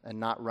wrestle and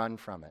not run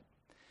from it.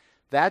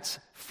 That's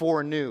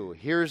foreknew.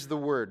 Here's the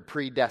word,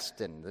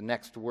 predestined, the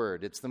next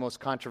word. It's the most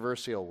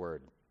controversial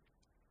word.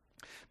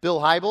 Bill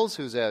Hybels,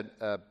 who's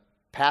a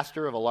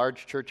pastor of a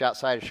large church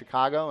outside of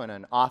Chicago and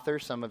an author,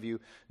 some of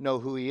you know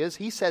who he is,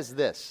 he says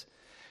this: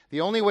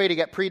 the only way to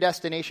get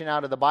predestination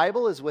out of the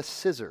Bible is with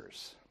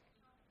scissors.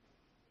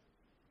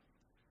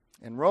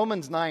 And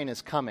Romans 9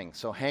 is coming,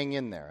 so hang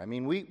in there. I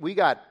mean, we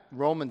got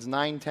Romans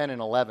 9, 10,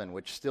 and 11,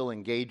 which still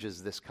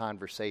engages this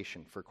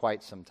conversation for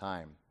quite some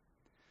time.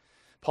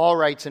 Paul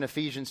writes in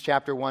Ephesians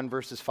chapter 1,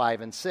 verses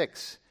 5 and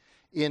 6,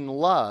 in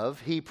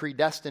love, He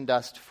predestined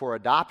us for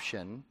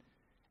adoption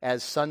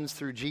as sons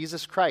through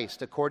Jesus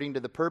Christ, according to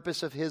the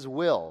purpose of His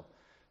will,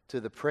 to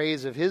the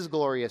praise of His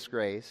glorious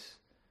grace,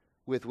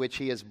 with which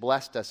He has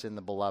blessed us in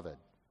the Beloved.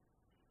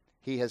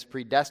 He has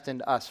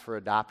predestined us for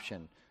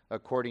adoption,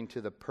 according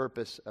to the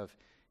purpose of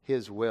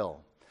His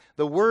will.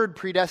 The word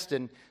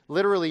predestined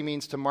literally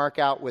means to mark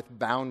out with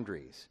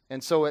boundaries.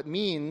 And so it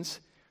means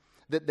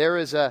that there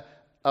is a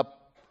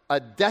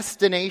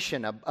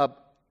destination,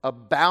 a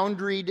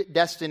boundaried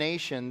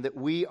destination that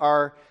we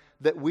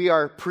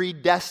are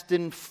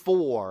predestined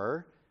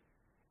for,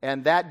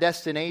 and that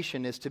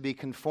destination is to be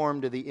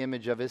conformed to the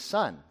image of His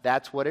Son.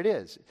 That's what it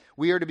is.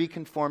 We are to be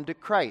conformed to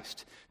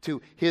Christ,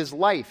 to His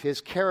life, His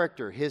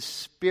character, His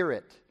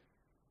Spirit,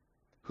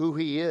 who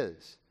He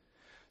is.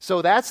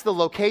 So that's the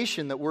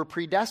location that we're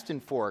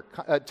predestined for,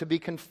 to be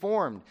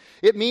conformed.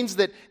 It means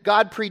that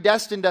God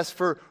predestined us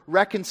for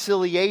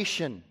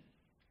reconciliation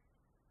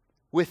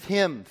with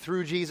Him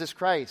through Jesus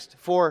Christ,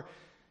 for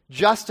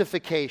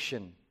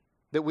justification,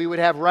 that we would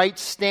have right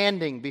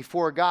standing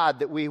before God,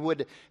 that we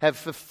would have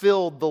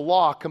fulfilled the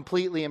law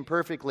completely and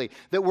perfectly,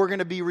 that we're going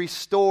to be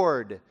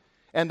restored,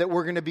 and that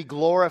we're going to be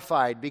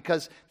glorified,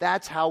 because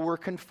that's how we're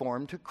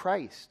conformed to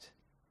Christ.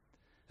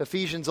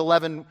 Ephesians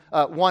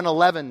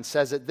 1:11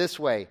 says it this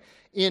way: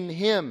 in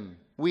Him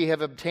we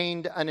have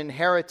obtained an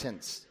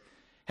inheritance,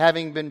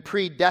 having been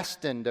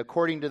predestined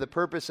according to the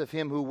purpose of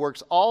Him who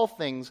works all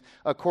things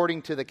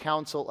according to the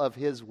counsel of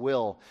His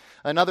will.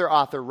 Another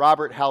author,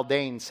 Robert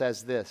Haldane,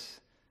 says this: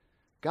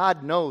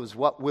 God knows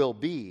what will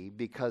be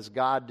because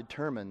God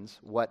determines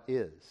what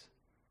is.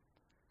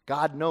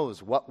 God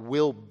knows what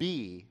will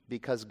be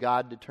because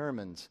God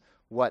determines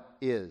what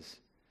is.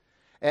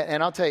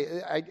 And I'll tell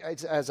you,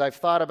 as I've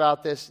thought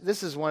about this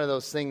is one of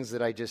those things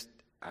that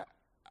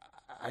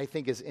I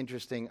think is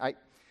interesting.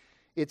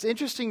 It's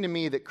interesting to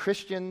me that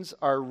Christians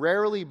are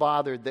rarely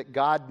bothered that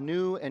God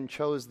knew and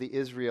chose the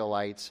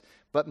Israelites,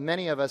 but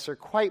many of us are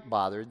quite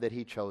bothered that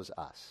He chose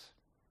us.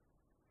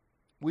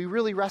 We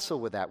really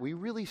wrestle with that. We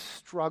really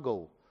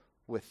struggle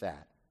with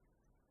that.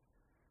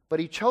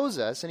 But He chose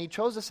us, and He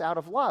chose us out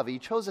of love. He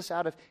chose us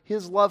out of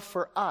His love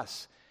for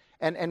us.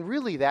 And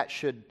really that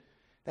should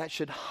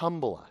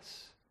humble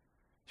us.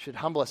 Should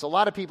humble us. A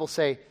lot of people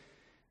say,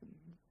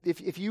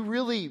 if you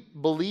really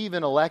believe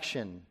in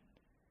election,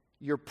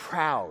 you're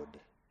proud.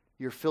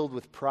 You're filled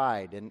with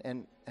pride.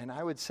 And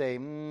I would say,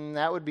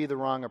 that would be the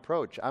wrong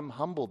approach. I'm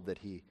humbled that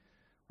He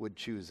would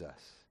choose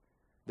us,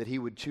 that He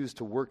would choose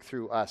to work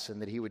through us, and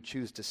that He would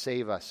choose to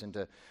save us and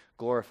to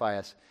glorify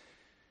us.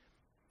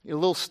 A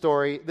little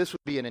story. This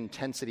would be an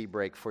intensity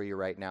break for you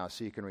right now,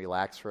 so you can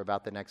relax for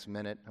about the next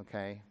minute,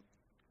 okay?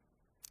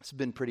 It's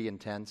been pretty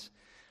intense.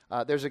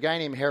 There's a guy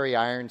named Harry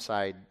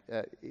Ironside.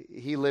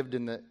 He lived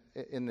in the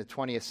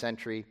 20th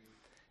century,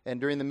 and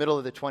during the middle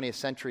of the 20th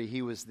century,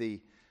 he was the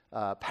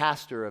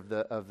pastor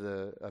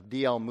of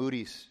D.L.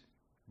 Moody's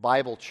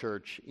Bible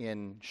Church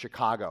in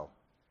Chicago.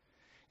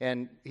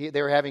 And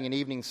they were having an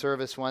evening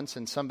service once,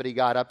 and somebody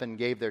got up and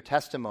gave their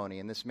testimony,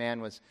 and this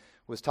man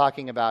was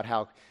talking about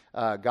how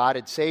God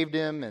had saved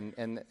him,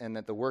 and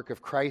that the work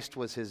of Christ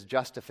was his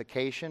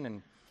justification.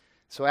 And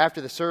so after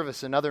the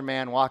service, another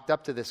man walked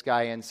up to this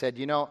guy and said,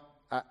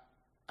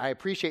 I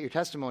appreciate your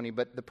testimony,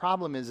 but the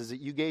problem is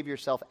that you gave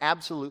yourself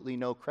absolutely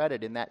no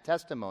credit in that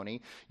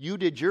testimony. You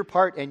did your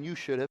part, and you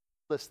should have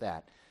told us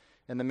that.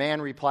 And the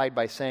man replied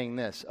by saying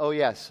this: oh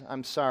yes,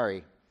 I'm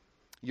sorry.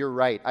 You're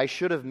right. I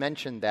should have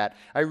mentioned that.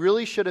 I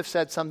really should have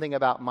said something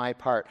about my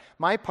part.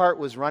 My part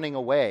was running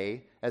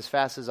away as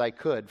fast as I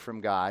could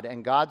from God,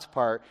 and God's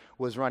part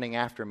was running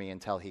after me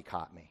until He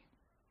caught me.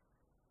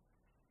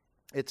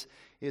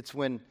 It's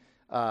when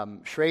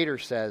Schrader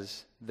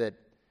says that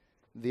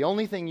the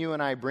only thing you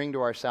and I bring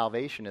to our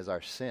salvation is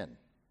our sin.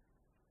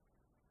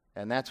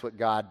 And that's what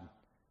God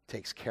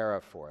takes care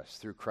of for us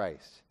through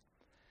Christ.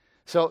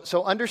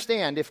 So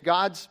understand, if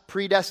God's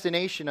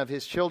predestination of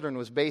His children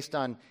was based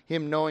on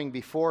Him knowing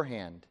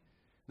beforehand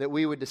that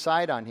we would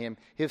decide on Him,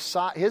 His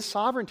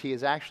sovereignty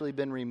has actually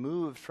been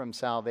removed from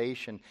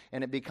salvation,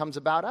 and it becomes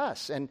about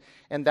us. And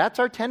that's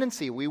our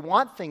tendency. We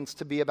want things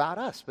to be about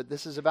us, but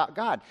this is about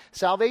God.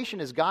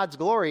 Salvation is God's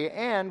glory,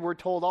 and we're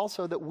told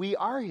also that we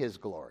are His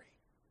glory.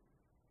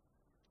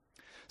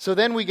 So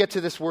then we get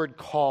to this word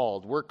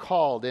called. We're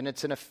called, and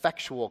it's an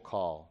effectual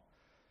call.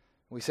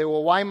 We say,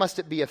 well, why must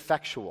it be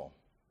effectual?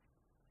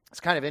 It's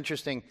kind of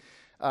interesting.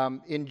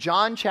 In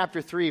John chapter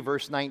 3,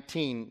 verse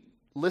 19,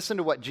 listen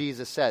to what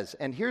Jesus says.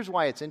 And here's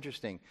why it's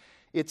interesting.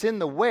 It's in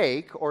the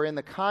wake, or in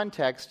the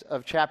context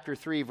of chapter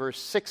 3, verse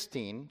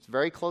 16. It's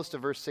very close to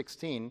verse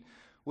 16,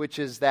 which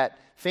is that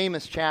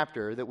famous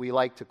chapter that we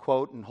like to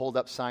quote and hold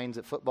up signs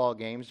at football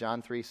games,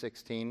 John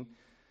 3:16.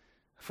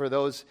 For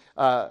those...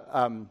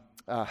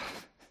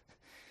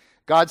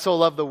 God so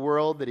loved the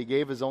world that He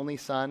gave His only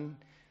Son.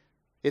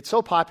 It's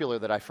so popular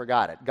that I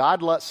forgot it.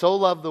 God so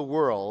loved the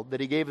world that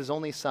He gave His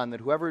only Son,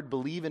 that whoever would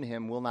believe in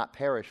Him will not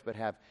perish but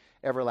have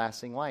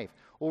everlasting life.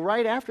 Well,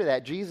 right after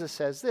that, Jesus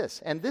says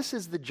this, and this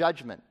is the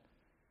judgment.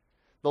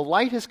 The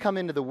light has come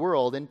into the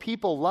world, and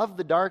people love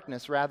the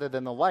darkness rather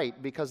than the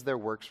light because their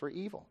works were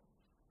evil.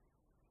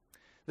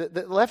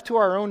 Left to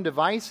our own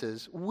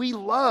devices, we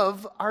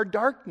love our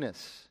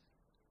darkness.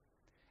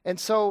 And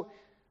so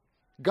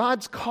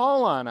God's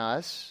call on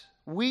us,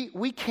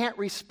 we can't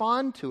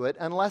respond to it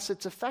unless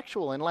it's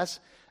effectual,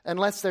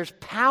 unless there's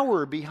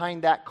power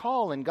behind that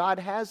call, and God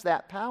has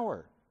that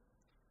power.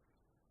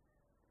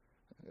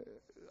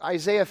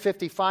 Isaiah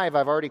 55,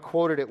 I've already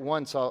quoted it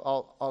once.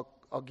 I'll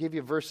give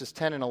you verses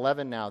 10 and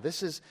 11 now.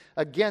 This is,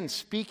 again,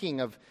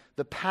 speaking of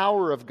the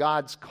power of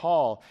God's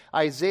call.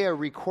 Isaiah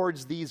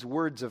records these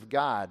words of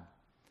God.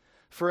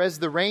 For as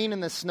the rain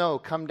and the snow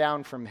come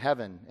down from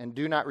heaven, and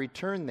do not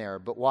return there,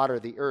 but water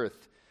the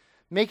earth,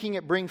 making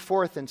it bring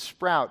forth and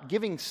sprout,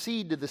 giving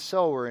seed to the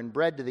sower and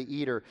bread to the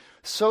eater,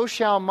 so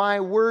shall my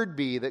word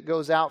be that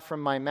goes out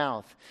from my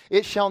mouth.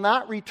 It shall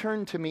not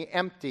return to me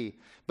empty,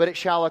 but it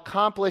shall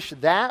accomplish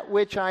that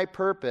which I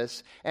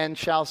purpose, and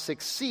shall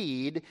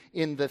succeed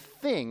in the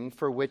thing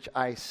for which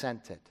I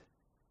sent it.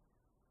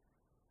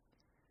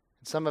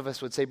 Some of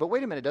us would say, but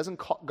wait a minute,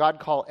 doesn't God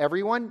call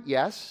everyone?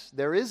 Yes,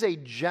 there is a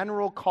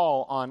general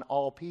call on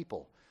all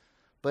people.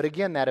 But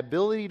again, that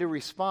ability to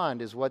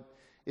respond is what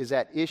is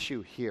at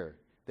issue here.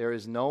 There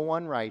is no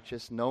one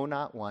righteous, no,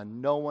 not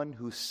one, no one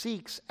who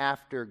seeks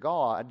after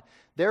God.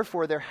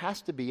 Therefore, there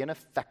has to be an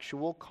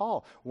effectual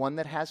call, one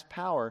that has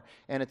power,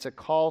 and it's a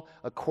call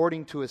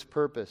according to His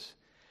purpose.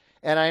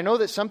 And I know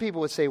that some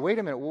people would say, wait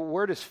a minute,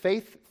 where does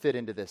faith fit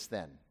into this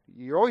then?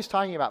 You're always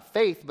talking about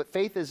faith, but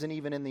faith isn't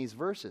even in these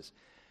verses.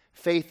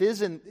 Faith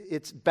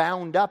it's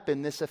bound up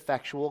in this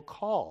effectual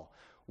call.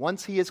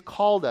 Once He has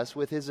called us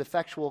with His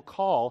effectual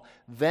call,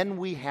 then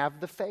we have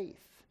the faith.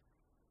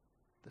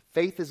 The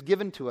faith is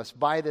given to us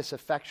by this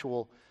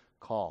effectual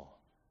call.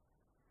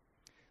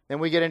 Then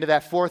we get into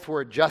that fourth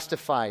word,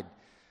 justified.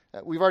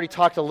 We've already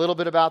talked a little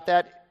bit about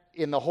that.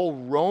 In the whole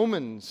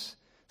Romans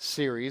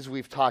series,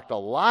 we've talked a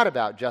lot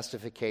about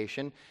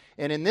justification.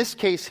 And in this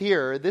case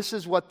here, this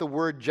is what the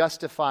word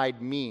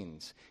justified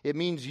means. It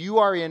means you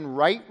are in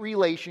right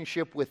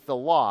relationship with the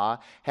law,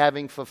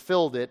 having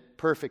fulfilled it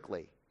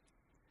perfectly.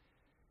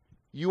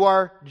 You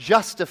are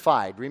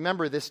justified.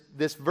 Remember, this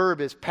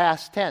verb is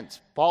past tense.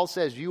 Paul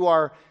says you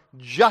are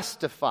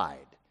justified.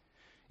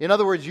 In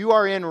other words, you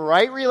are in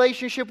right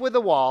relationship with the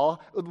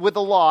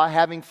law,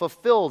 having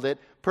fulfilled it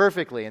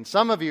perfectly. And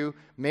some of you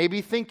may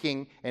be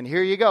thinking, and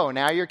here you go,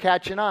 now you're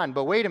catching on.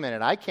 But wait a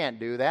minute, I can't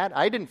do that.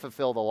 I didn't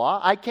fulfill the law.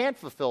 I can't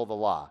fulfill the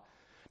law.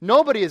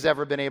 Nobody has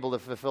ever been able to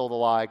fulfill the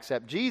law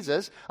except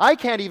Jesus. I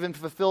can't even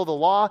fulfill the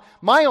law,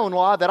 my own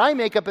law that I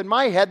make up in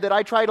my head that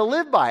I try to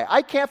live by.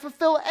 I can't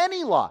fulfill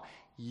any law.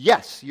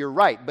 Yes, you're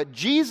right, but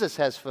Jesus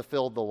has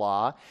fulfilled the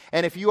law,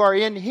 and if you are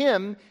in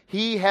Him,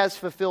 He has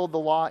fulfilled the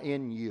law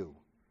in you.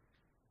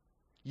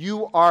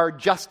 You are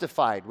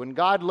justified. When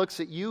God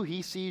looks at you,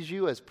 He sees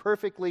you as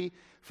perfectly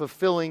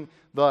fulfilling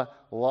the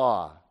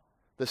law.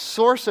 The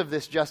source of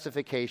this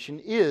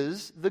justification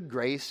is the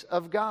grace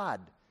of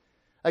God.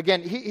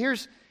 Again,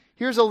 here's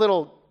a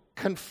little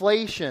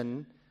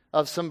conflation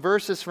of some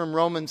verses from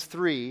Romans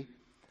 3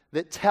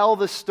 that tell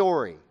the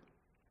story.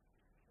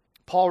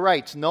 Paul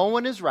writes, no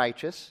one is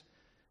righteous,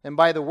 and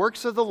by the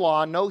works of the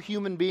law no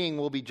human being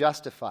will be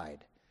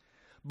justified.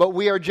 But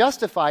we are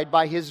justified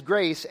by His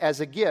grace as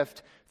a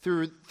gift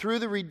through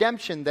the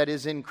redemption that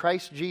is in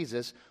Christ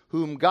Jesus,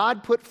 whom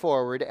God put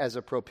forward as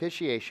a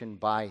propitiation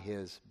by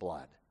His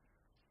blood.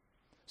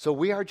 So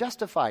we are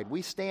justified.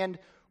 We stand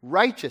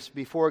righteous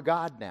before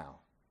God now.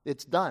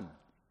 It's done.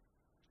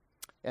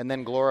 And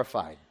then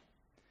glorified.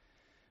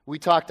 We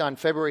talked on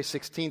February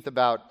 16th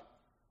about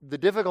the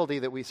difficulty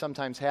that we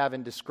sometimes have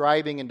in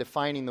describing and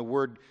defining the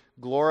word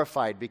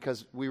glorified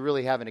because we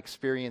really haven't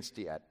experienced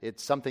it yet.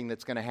 It's something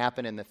that's going to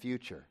happen in the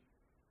future.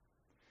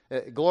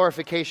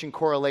 Glorification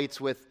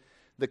correlates with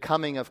the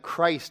coming of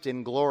Christ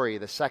in glory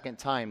the second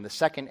time, the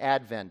second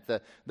advent,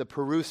 the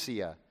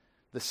parousia,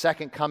 the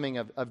second coming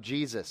of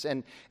Jesus.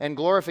 And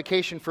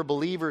glorification for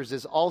believers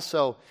is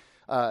also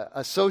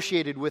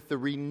associated with the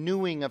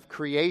renewing of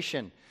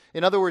creation.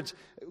 In other words,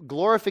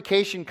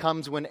 glorification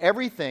comes when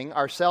everything,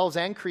 ourselves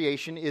and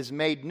creation, is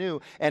made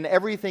new, and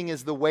everything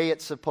is the way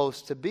it's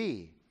supposed to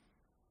be.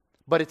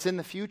 But it's in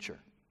the future.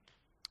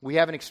 We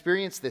haven't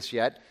experienced this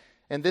yet,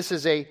 and this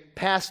is a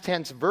past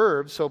tense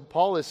verb, so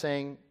Paul is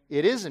saying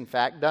it is in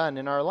fact done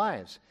in our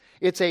lives.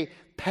 It's a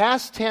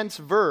past tense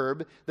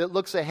verb that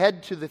looks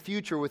ahead to the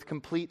future with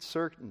complete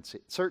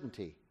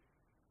certainty.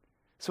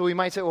 So we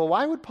might say, well,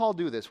 why would Paul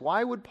do this?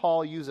 Why would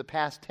Paul use a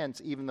past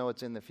tense even though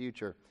it's in the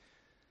future?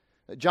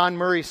 John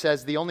Murray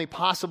says the only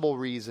possible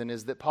reason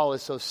is that Paul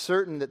is so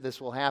certain that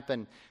this will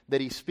happen that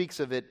he speaks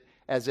of it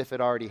as if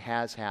it already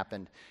has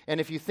happened.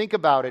 And if you think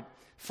about it,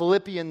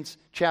 Philippians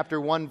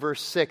chapter 1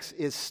 verse 6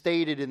 is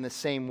stated in the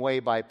same way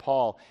by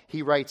Paul.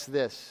 He writes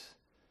this,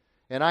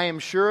 "And I am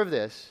sure of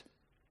this,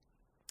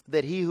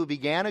 that He who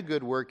began a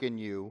good work in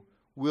you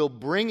will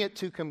bring it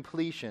to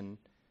completion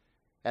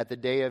at the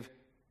day of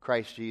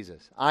Christ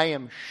Jesus." I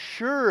am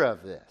sure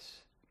of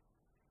this,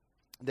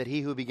 that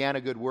He who began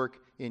a good work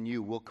in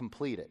you will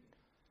complete it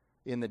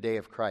in the day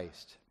of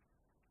Christ.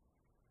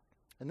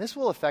 And this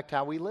will affect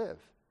how we live.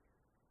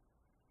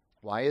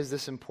 Why is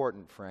this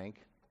important,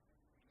 Frank?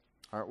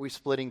 Aren't we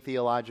splitting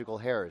theological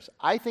hairs?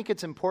 I think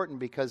it's important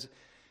because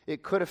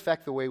it could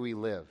affect the way we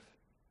live.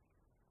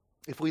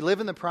 If we live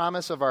in the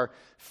promise of our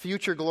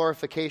future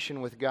glorification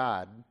with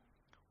God,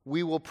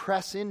 we will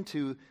press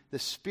into the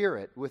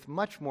Spirit with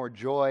much more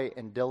joy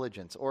and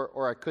diligence.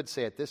 Or I could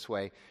say it this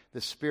way,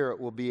 the Spirit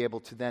will be able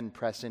to then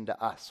press into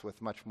us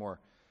with much more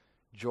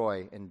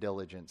joy and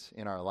diligence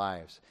in our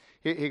lives.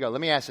 Here you go.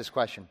 Let me ask this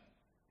question.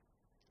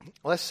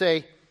 Let's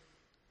say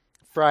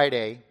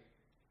Friday,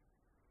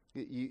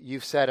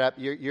 you've set up,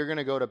 you're going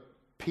to go to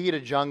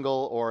Pita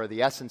Jungle or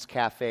the Essence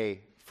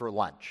Cafe for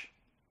lunch.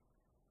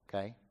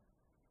 Okay?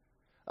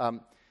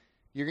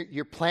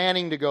 You're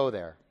planning to go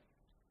there.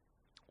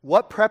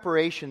 What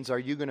preparations are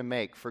you going to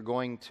make for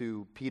going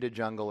to Pita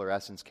Jungle or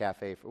Essence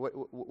Cafe?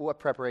 What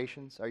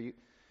preparations?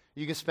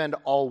 You can spend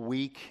all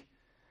week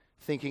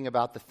thinking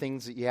about the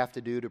things that you have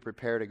to do to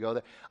prepare to go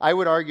there. I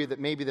would argue that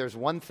maybe there's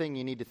one thing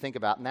you need to think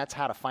about, and that's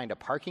how to find a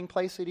parking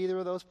place at either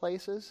of those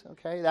places.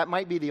 Okay? That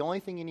might be the only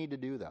thing you need to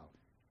do, though.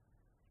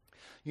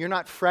 You're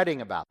not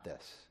fretting about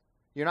this.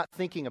 You're not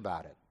thinking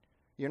about it.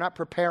 You're not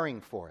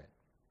preparing for it.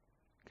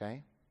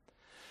 Okay?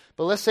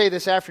 But let's say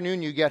this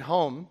afternoon you get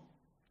home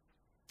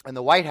and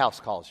the White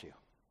House calls you.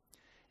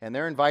 And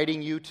they're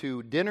inviting you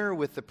to dinner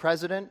with the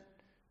President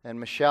and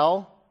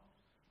Michelle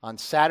on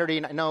Saturday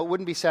night. No, it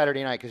wouldn't be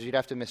Saturday night because you'd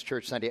have to miss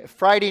church Sunday.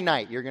 Friday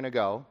night you're going to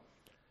go.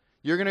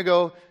 You're going to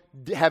go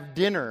have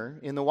dinner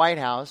in the White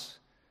House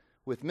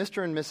with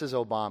Mr. and Mrs.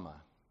 Obama.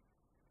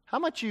 How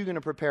much are you going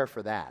to prepare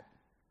for that?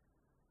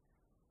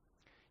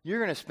 You're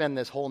going to spend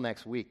this whole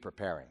next week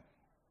preparing.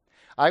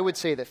 I would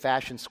say that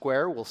Fashion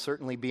Square will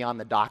certainly be on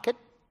the docket.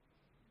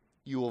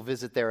 You will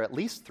visit there at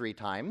least 3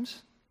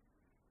 times.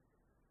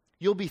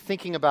 You'll be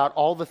thinking about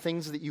all the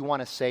things that you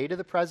want to say to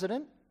the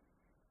president,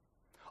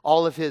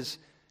 all of his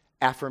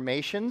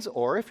affirmations,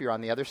 or if you're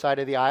on the other side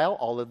of the aisle,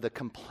 all of the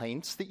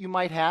complaints that you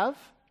might have.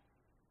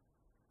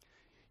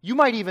 You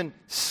might even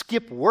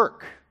skip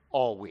work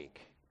all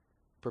week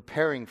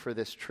preparing for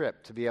this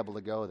trip to be able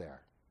to go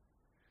there.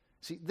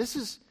 See, this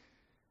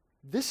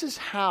is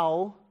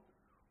how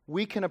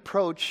we can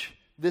approach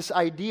this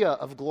idea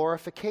of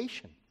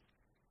glorification.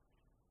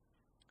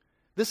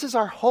 This is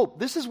our hope.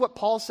 This is what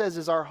Paul says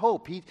is our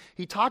hope.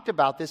 He talked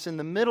about this in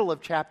the middle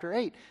of chapter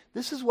 8.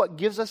 This is what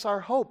gives us our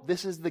hope.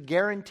 This is the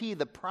guarantee,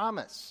 the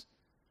promise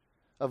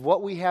of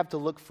what we have to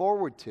look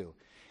forward to.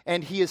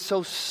 And he is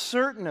so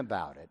certain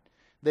about it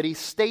that he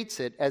states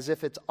it as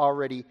if it's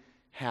already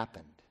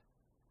happened.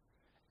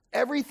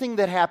 Everything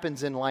that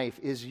happens in life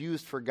is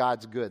used for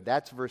God's good.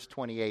 That's verse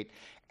 28.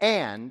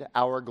 And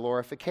our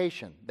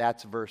glorification.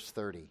 That's verse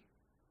 30.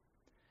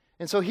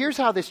 And so here's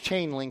how this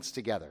chain links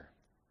together.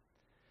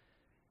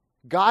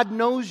 God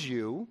knows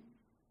you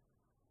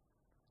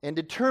and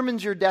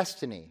determines your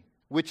destiny,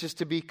 which is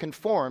to be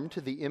conformed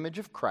to the image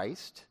of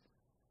Christ.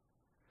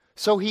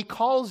 So he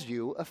calls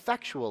you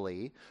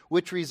effectually,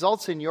 which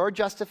results in your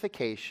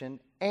justification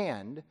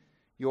and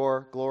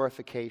your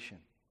glorification.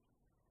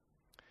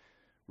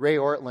 Ray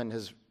Ortlund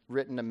has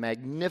written a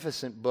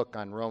magnificent book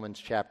on Romans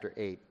chapter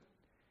 8,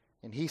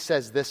 and he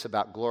says this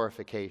about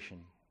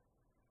glorification.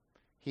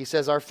 He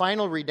says, our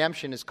final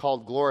redemption is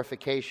called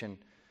glorification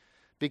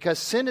because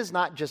sin is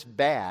not just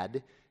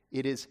bad,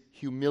 it is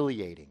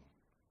humiliating.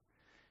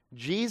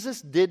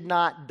 Jesus did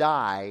not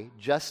die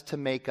just to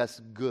make us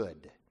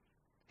good.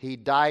 He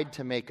died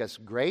to make us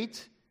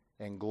great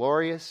and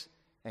glorious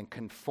and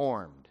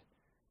conformed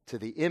to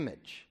the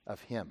image of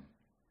Him.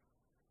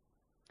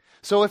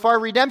 So if our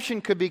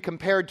redemption could be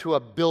compared to a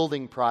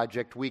building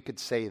project, we could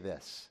say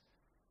this.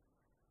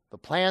 The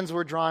plans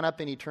were drawn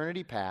up in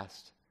eternity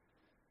past.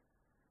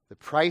 The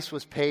price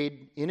was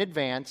paid in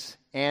advance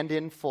and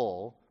in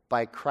full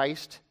by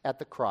Christ at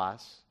the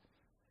cross.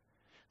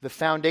 The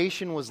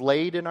foundation was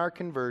laid in our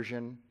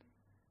conversion,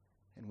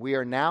 and we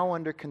are now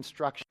under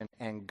construction,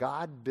 and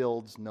God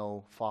builds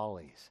no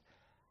follies.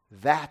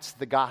 That's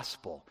the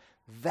gospel.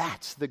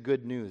 That's the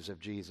good news of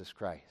Jesus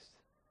Christ.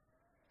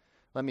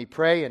 Let me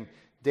pray, and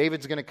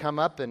David's going to come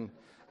up, and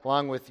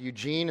along with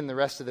Eugene and the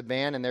rest of the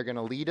band, and they're going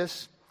to lead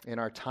us in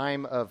our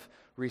time of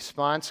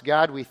response.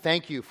 God, we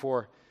thank you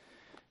for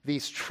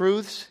these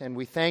truths, and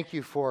we thank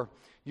you for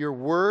your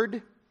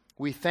word.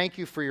 We thank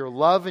you for your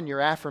love and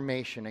your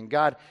affirmation. And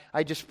God,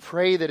 I just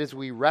pray that as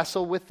we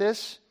wrestle with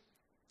this,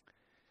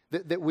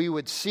 that we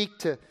would seek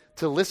to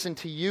listen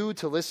to you,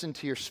 to listen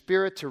to your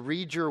Spirit, to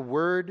read your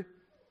word,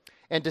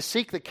 and to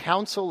seek the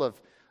counsel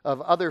of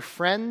other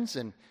friends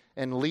and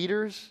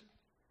leaders,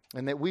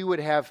 and that we would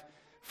have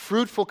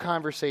fruitful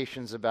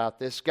conversations about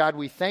this. God,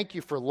 we thank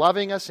you for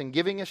loving us and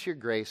giving us your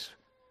grace.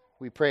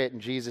 We pray it in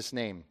Jesus'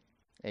 name.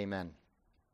 Amen.